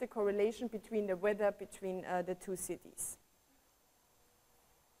break the correlation between the weather between the two cities.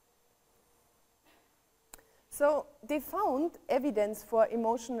 So they found evidence for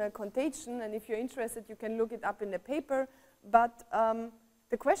emotional contagion, and if you're interested, you can look it up in the paper. But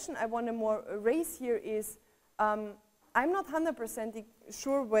the question I want to more raise here is, I'm not 100%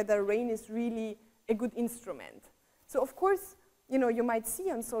 sure whether rain is really a good instrument. So of course, you might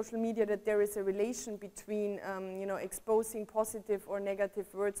see on social media that there is a relation between, exposing positive or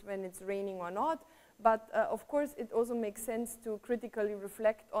negative words when it's raining or not. But of course, it also makes sense to critically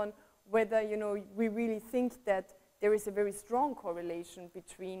reflect on whether, we really think that there is a very strong correlation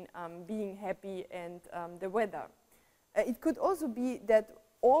between being happy and the weather. It could also be that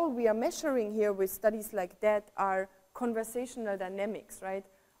all we are measuring here with studies like that are conversational dynamics, right?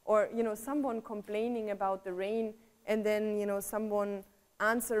 Or, someone complaining about the rain, and then, someone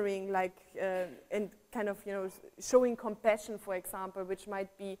answering like, and kind of, showing compassion, for example, which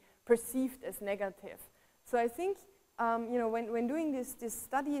might be perceived as negative. So I think, when doing these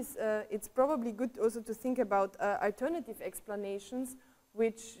studies, it's probably good also to think about alternative explanations,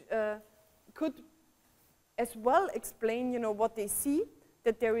 which could as well explain, what they see,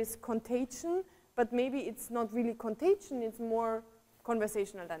 that there is contagion, but maybe it's not really contagion, it's more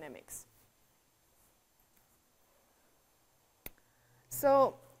conversational dynamics.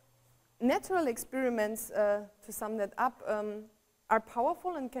 So natural experiments, to sum that up, are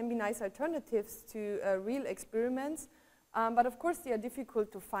powerful and can be nice alternatives to real experiments, but of course they are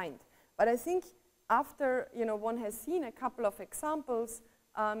difficult to find. But I think after one has seen a couple of examples,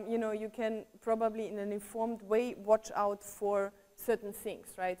 you can probably in an informed way watch out for certain things,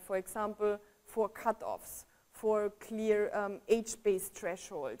 right? For example, for cutoffs, for clear age-based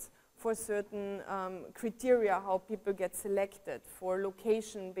thresholds, for certain criteria how people get selected, for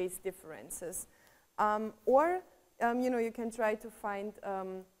location-based differences. Or you can try to find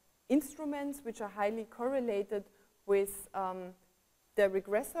instruments which are highly correlated with the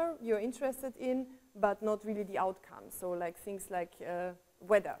regressor you're interested in, but not really the outcome. So like things like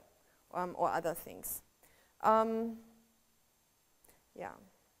weather or other things. Yeah.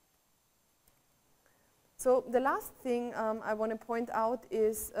 So the last thing I want to point out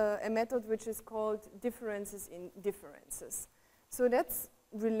is a method which is called differences in differences. So that's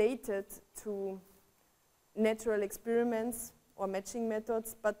related to natural experiments or matching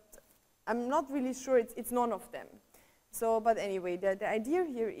methods, but I'm not really sure it's none of them. So, but anyway, the idea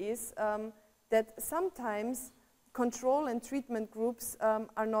here is that sometimes control and treatment groups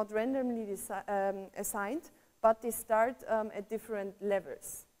are not randomly assigned, but they start at different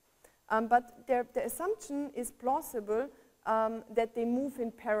levels. But the assumption is plausible that they move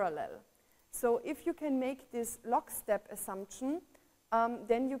in parallel. So if you can make this lockstep assumption,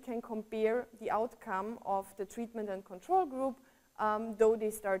 then you can compare the outcome of the treatment and control group, though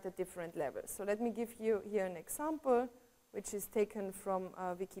they start at different levels. So let me give you here an example, which is taken from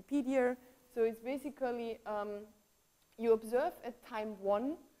Wikipedia. So it's basically, you observe at time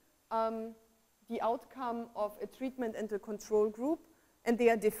 1 the outcome of a treatment and a control group, and they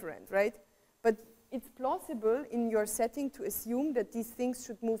are different, right? But it's plausible in your setting to assume that these things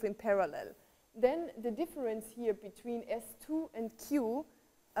should move in parallel. Then the difference here between S2 and Q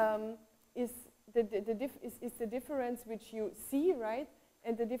is the difference which you see, right?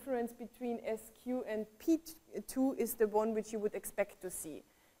 And the difference between SQ and P2 is the one which you would expect to see.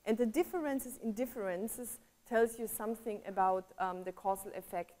 And the differences in differences tells you something about the causal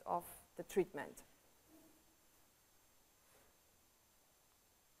effect of the treatment.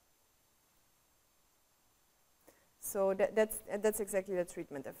 So that's exactly the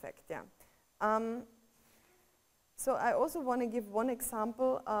treatment effect, yeah. So I also want to give one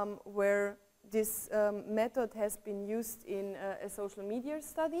example where this method has been used in a social media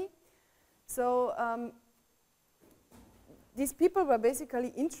study. So these people were basically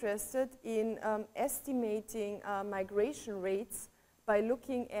interested in estimating migration rates by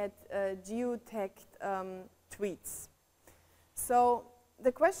looking at geotagged tweets. So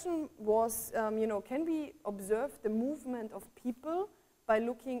the question was, you know, can we observe the movement of people by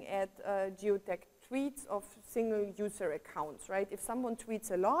looking at geotagged tweets of single user accounts, right? If someone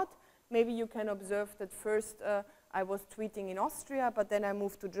tweets a lot, maybe you can observe that first I was tweeting in Austria, but then I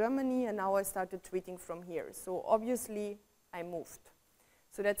moved to Germany, and now I started tweeting from here. So obviously, I moved.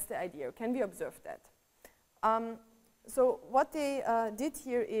 So that's the idea. Can we observe that? So what they did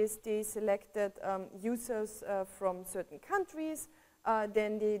here is they selected users from certain countries.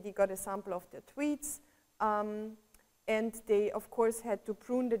 Then they got a sample of their tweets. And they, of course, had to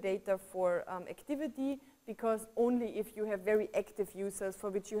prune the data for activity, because only if you have very active users for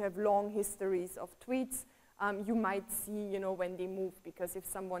which you have long histories of tweets, you might see, you know, when they move. Because if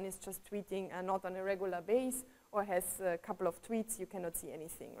someone is just tweeting not on a regular base or has a couple of tweets, you cannot see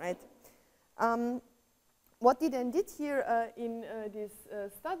anything, right? What they then did here in this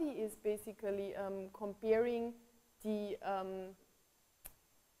study is basically comparing the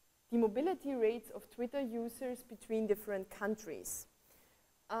mobility rates of Twitter users between different countries.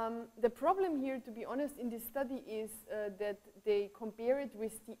 The problem here, to be honest, in this study is that they compare it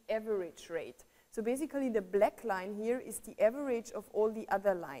with the average rate. So basically the black line here is the average of all the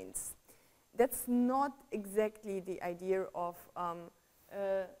other lines. That's not exactly the idea of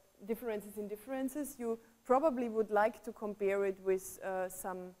differences in differences. You probably would like to compare it with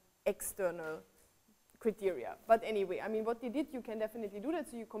some external criteria. But anyway, I mean, what they did, you can definitely do that.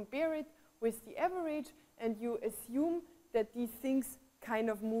 So you compare it with the average, and you assume that these things kind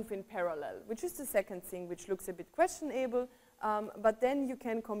of move in parallel, which is the second thing, which looks a bit questionable. But then you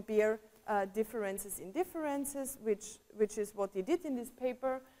can compare differences in differences, which is what they did in this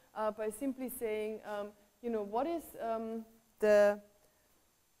paper, by simply saying, you know, what is the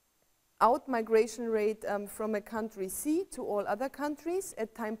out-migration rate from a country C to all other countries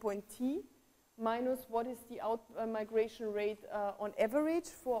at time point T, minus what is the out-migration rate on average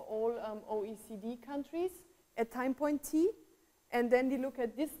for all OECD countries at time point T. And then they look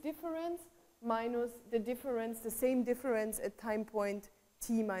at this difference minus the difference, the same difference at time point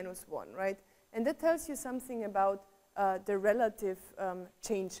T minus 1, right? And that tells you something about the relative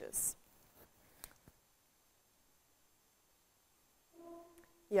changes.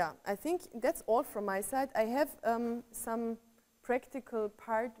 Yeah, I think that's all from my side. I have some practical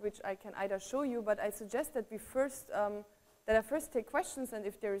part which I can either show you, but I suggest that we first, that I first take questions, and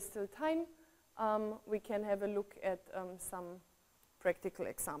if there is still time, we can have a look at some practical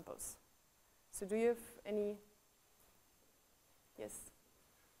examples. So do you have any? Yes?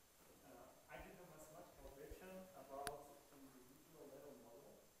 I did have a small question about individual level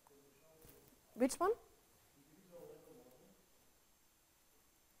model. Which one? Individual level model.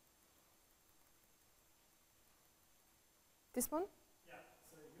 This one? Yeah,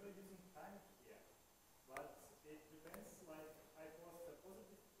 so you're using time here, but it depends, like I post a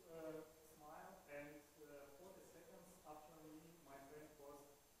positive smile, and 40 seconds after me, my friend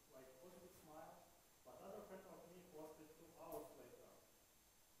posts like positive smile, but other friend of me posted 2 hours later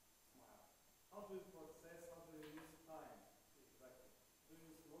smile. How do you process, how do you use time exactly? Do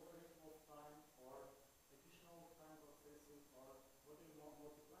you use logarithm of time or additional time processing, or what do you want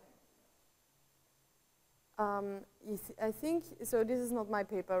multiplying here? I think, so this is not my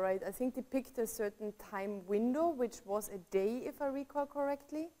paper, right? I think they picked a certain time window, which was a day, if I recall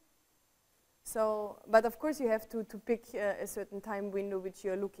correctly. So, but of course you have to pick a certain time window which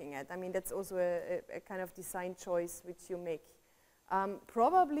you're looking at. I mean, that's also a kind of design choice which you make.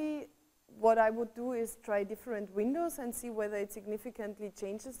 Probably what I would do is try different windows and see whether it significantly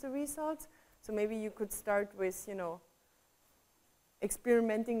changes the results. So maybe you could start with, you know,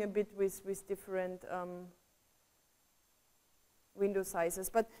 experimenting a bit with different window sizes.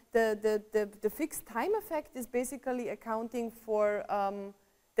 But the fixed time effect is basically accounting for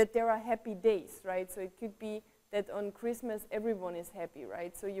that there are happy days, right? So it could be that on Christmas everyone is happy,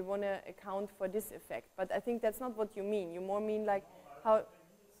 right? So you want to account for this effect. But I think that's not what you mean. You more mean like how... I mean,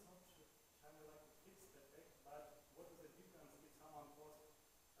 it's not kind of like a fixed effect, but what is the difference if someone was...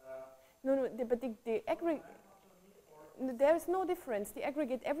 but the aggregate... There is no difference. They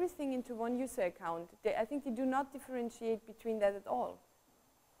aggregate everything into one user account. I think they do not differentiate between that at all.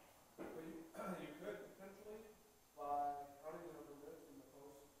 Well, you could potentially by counting the number of minutes from the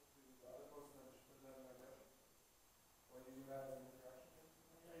post to the other post and then just put that in regression. Or using that as an interaction.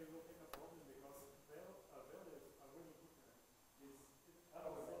 Yeah, you will take a problem because values are really different. It's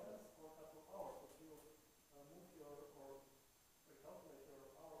couple seconds or couple hours. If you move your or calculate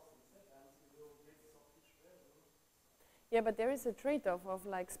your hours in seconds, you will get softish value. Yeah, but there is a trade-off of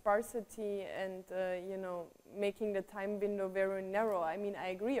like sparsity and you know, making the time window very narrow. I mean, I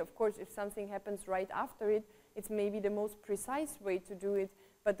agree, of course, if something happens right after it, it's maybe the most precise way to do it,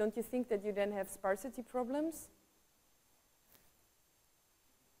 but don't you think that you then have sparsity problems?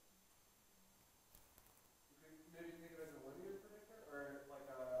 You could maybe think of it as a linear predictor, or like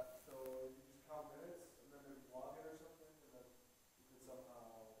a, so you just count minutes and then maybe log it or something, and then you could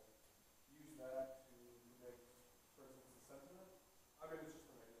somehow use that to predict, for instance, the sentiment. I mean, it's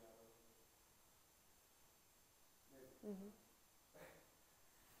just an idea. Maybe. Mm-hmm.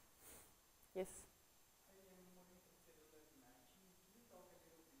 Yes. I am more interested in that matching. Can you talk a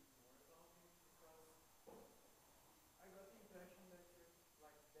little bit more about it? Because I got the impression that you're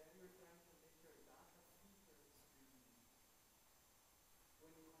like that you're trying to make your data filter extremely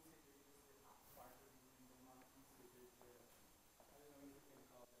when you consider just the half part of the window, not consider the, I don't know if you can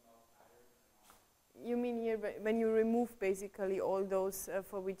call them outliers or not. You mean here when you remove basically all those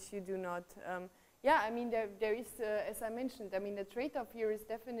for which you do not... yeah, I mean, there is, as I mentioned, I mean, the trade-off here is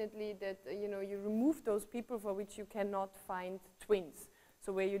definitely that, you know, you remove those people for which you cannot find twins.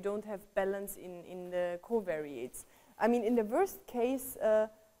 So where you don't have balance in the covariates. I mean, in the worst case,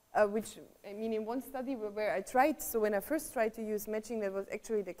 which, I mean, in one study where I tried, so when I first tried to use matching, that was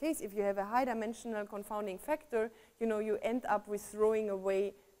actually the case. If you have a high-dimensional confounding factor, you know, you end up with throwing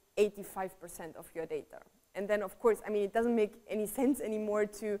away 85% of your data. And then, of course, I mean, it doesn't make any sense anymore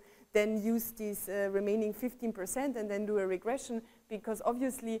to then use these remaining 15% and then do a regression, because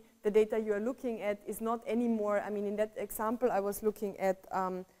obviously the data you are looking at is not anymore, I mean, in that example I was looking at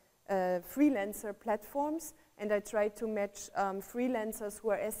freelancer platforms, and I tried to match freelancers who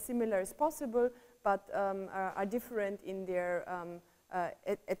are as similar as possible, but are different in their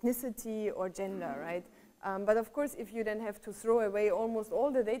ethnicity or gender, right? But of course, if you then have to throw away almost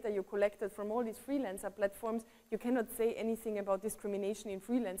all the data you collected from all these freelancer platforms, you cannot say anything about discrimination in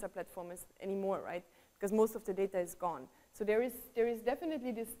freelancer platforms anymore, right? Because most of the data is gone. So there is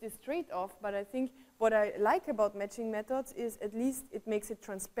definitely this trade-off, but I think what I like about matching methods is at least it makes it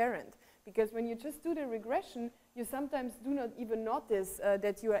transparent. Because when you just do the regression, you sometimes do not even notice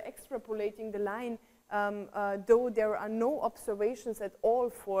that you are extrapolating the line, though there are no observations at all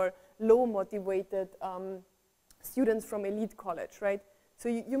for low motivated students from elite college, right? So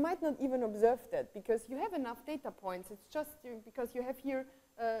you might not even observe that because you have enough data points. It's just because you have here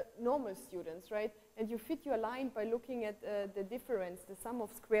normal students, right? And you fit your line by looking at the difference, the sum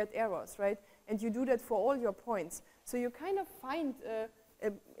of squared errors, right? And you do that for all your points. So you kind of find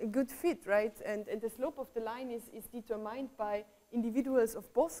a good fit, right? And the slope of the line is determined by individuals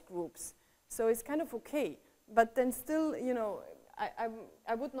of both groups. So it's kind of okay. But then still, you know,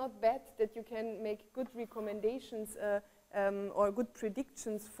 I would not bet that you can make good recommendations or good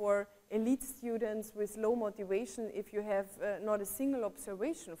predictions for elite students with low motivation if you have not a single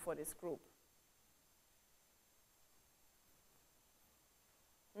observation for this group.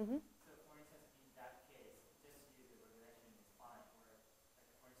 Mm-hmm. So for instance, in that case, just use the regression is fine, or like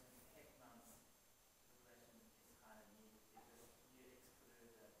for instance, Heckman's regression is kind of needed because you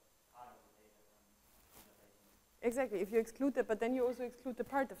exclude the part of the data from the data. Exactly, if you exclude it, but then you also exclude the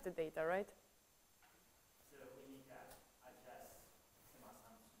part of the data, right? So we need to adjust some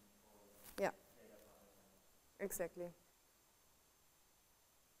assumption for Yeah. data part. Exactly.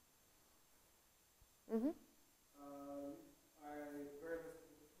 Mm-hmm.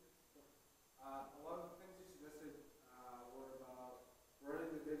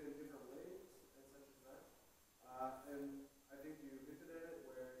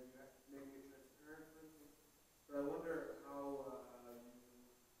 But I wonder how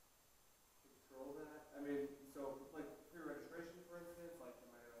you control that. I mean, so like pre-registration, for instance, like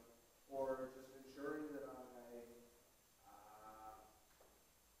am I, or just ensuring that I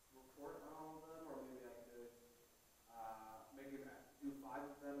report on all of them, or maybe I could make it do 5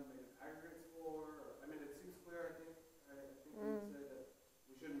 of them, make an aggregate score. Or, I mean, it seems clear. I think you said that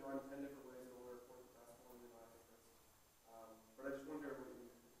we shouldn't run 10 different ways in order to report the best one in our difference. But I just wonder what you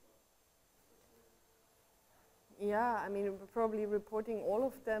think about. Yeah, I mean, probably reporting all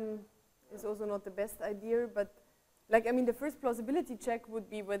of them is also not the best idea, but like, I mean, the first plausibility check would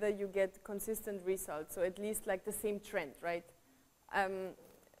be whether you get consistent results, so at least like the same trend, right?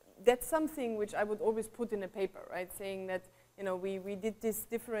 That's something which I would always put in a paper, right? Saying that, you know, we did these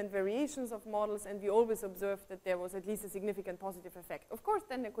different variations of models and we always observed that there was at least a significant positive effect. Of course,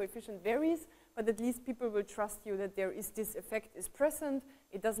 then the coefficient varies, but at least people will trust you that there is this effect is present.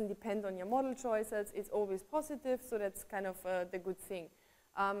 It doesn't depend on your model choices. It's always positive, so that's kind of the good thing.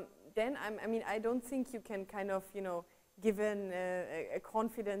 Then, I mean, I don't think you can kind of, you know, given a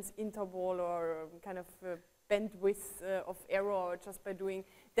confidence interval or kind of bandwidth of error just by doing,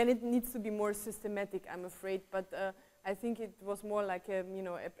 then it needs to be more systematic, I'm afraid. But I think it was more like a, you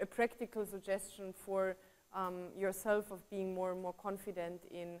know, a practical suggestion for yourself of being more and more confident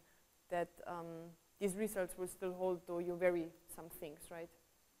in that these results will still hold, though you vary some things, right?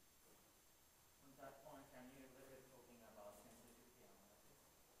 On that point, can you a little bit talking about sensitivity analysis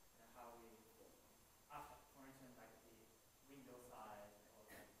and how we, after, for instance, like the window size or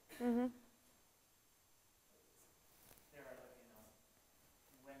like there are like, you know,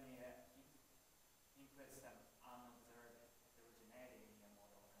 when you input some unobserved heterogeneity in your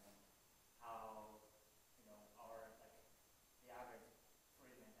model and how, you know, our like the average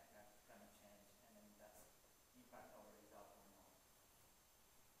frequent effect is gonna change and then that's impact our result or not.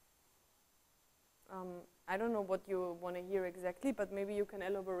 I don't know what you want to hear exactly, but maybe you can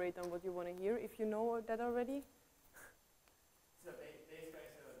elaborate on what you want to hear if you know that already. So basically,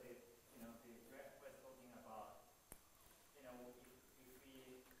 so the, you know, the graph was talking about, you know, if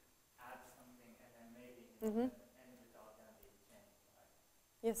we add something and then maybe you know, the end result gonna be changed, right?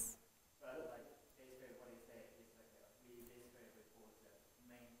 Yes. But like basically what you say is like we basically report the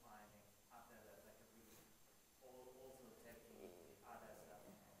main finding after that, like we also taking the other stuff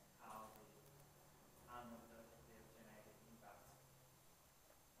and how the unobserved heterogeneity impacts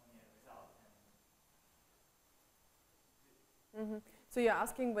on your result. And So you're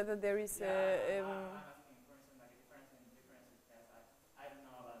asking whether there is I'm asking, for instance, like a differences test. I don't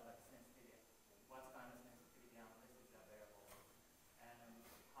know about like sensitivity. What kind of sensitivity analysis is available, and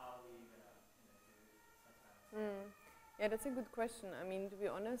how are we gonna, you know, do such kind of stuff? Yeah, that's a good question. I mean, to be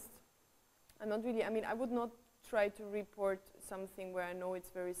honest, I'm not really, I mean, I would not try to report something where I know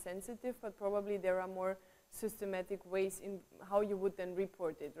it's very sensitive, but probably there are more systematic ways in how you would then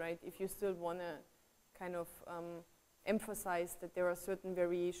report it, right? If you still want to kind of emphasize that there are certain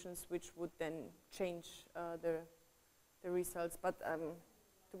variations which would then change the results. But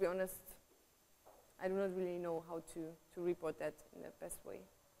to be honest, I do not really know how to report that in the best way.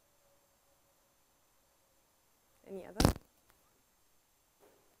 Any other?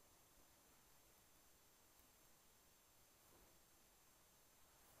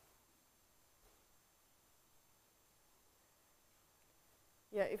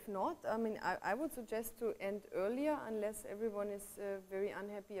 Yeah, if not, I mean, I would suggest to end earlier unless everyone is very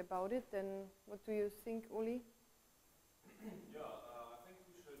unhappy about it. Then what do you think, Uli? Yeah,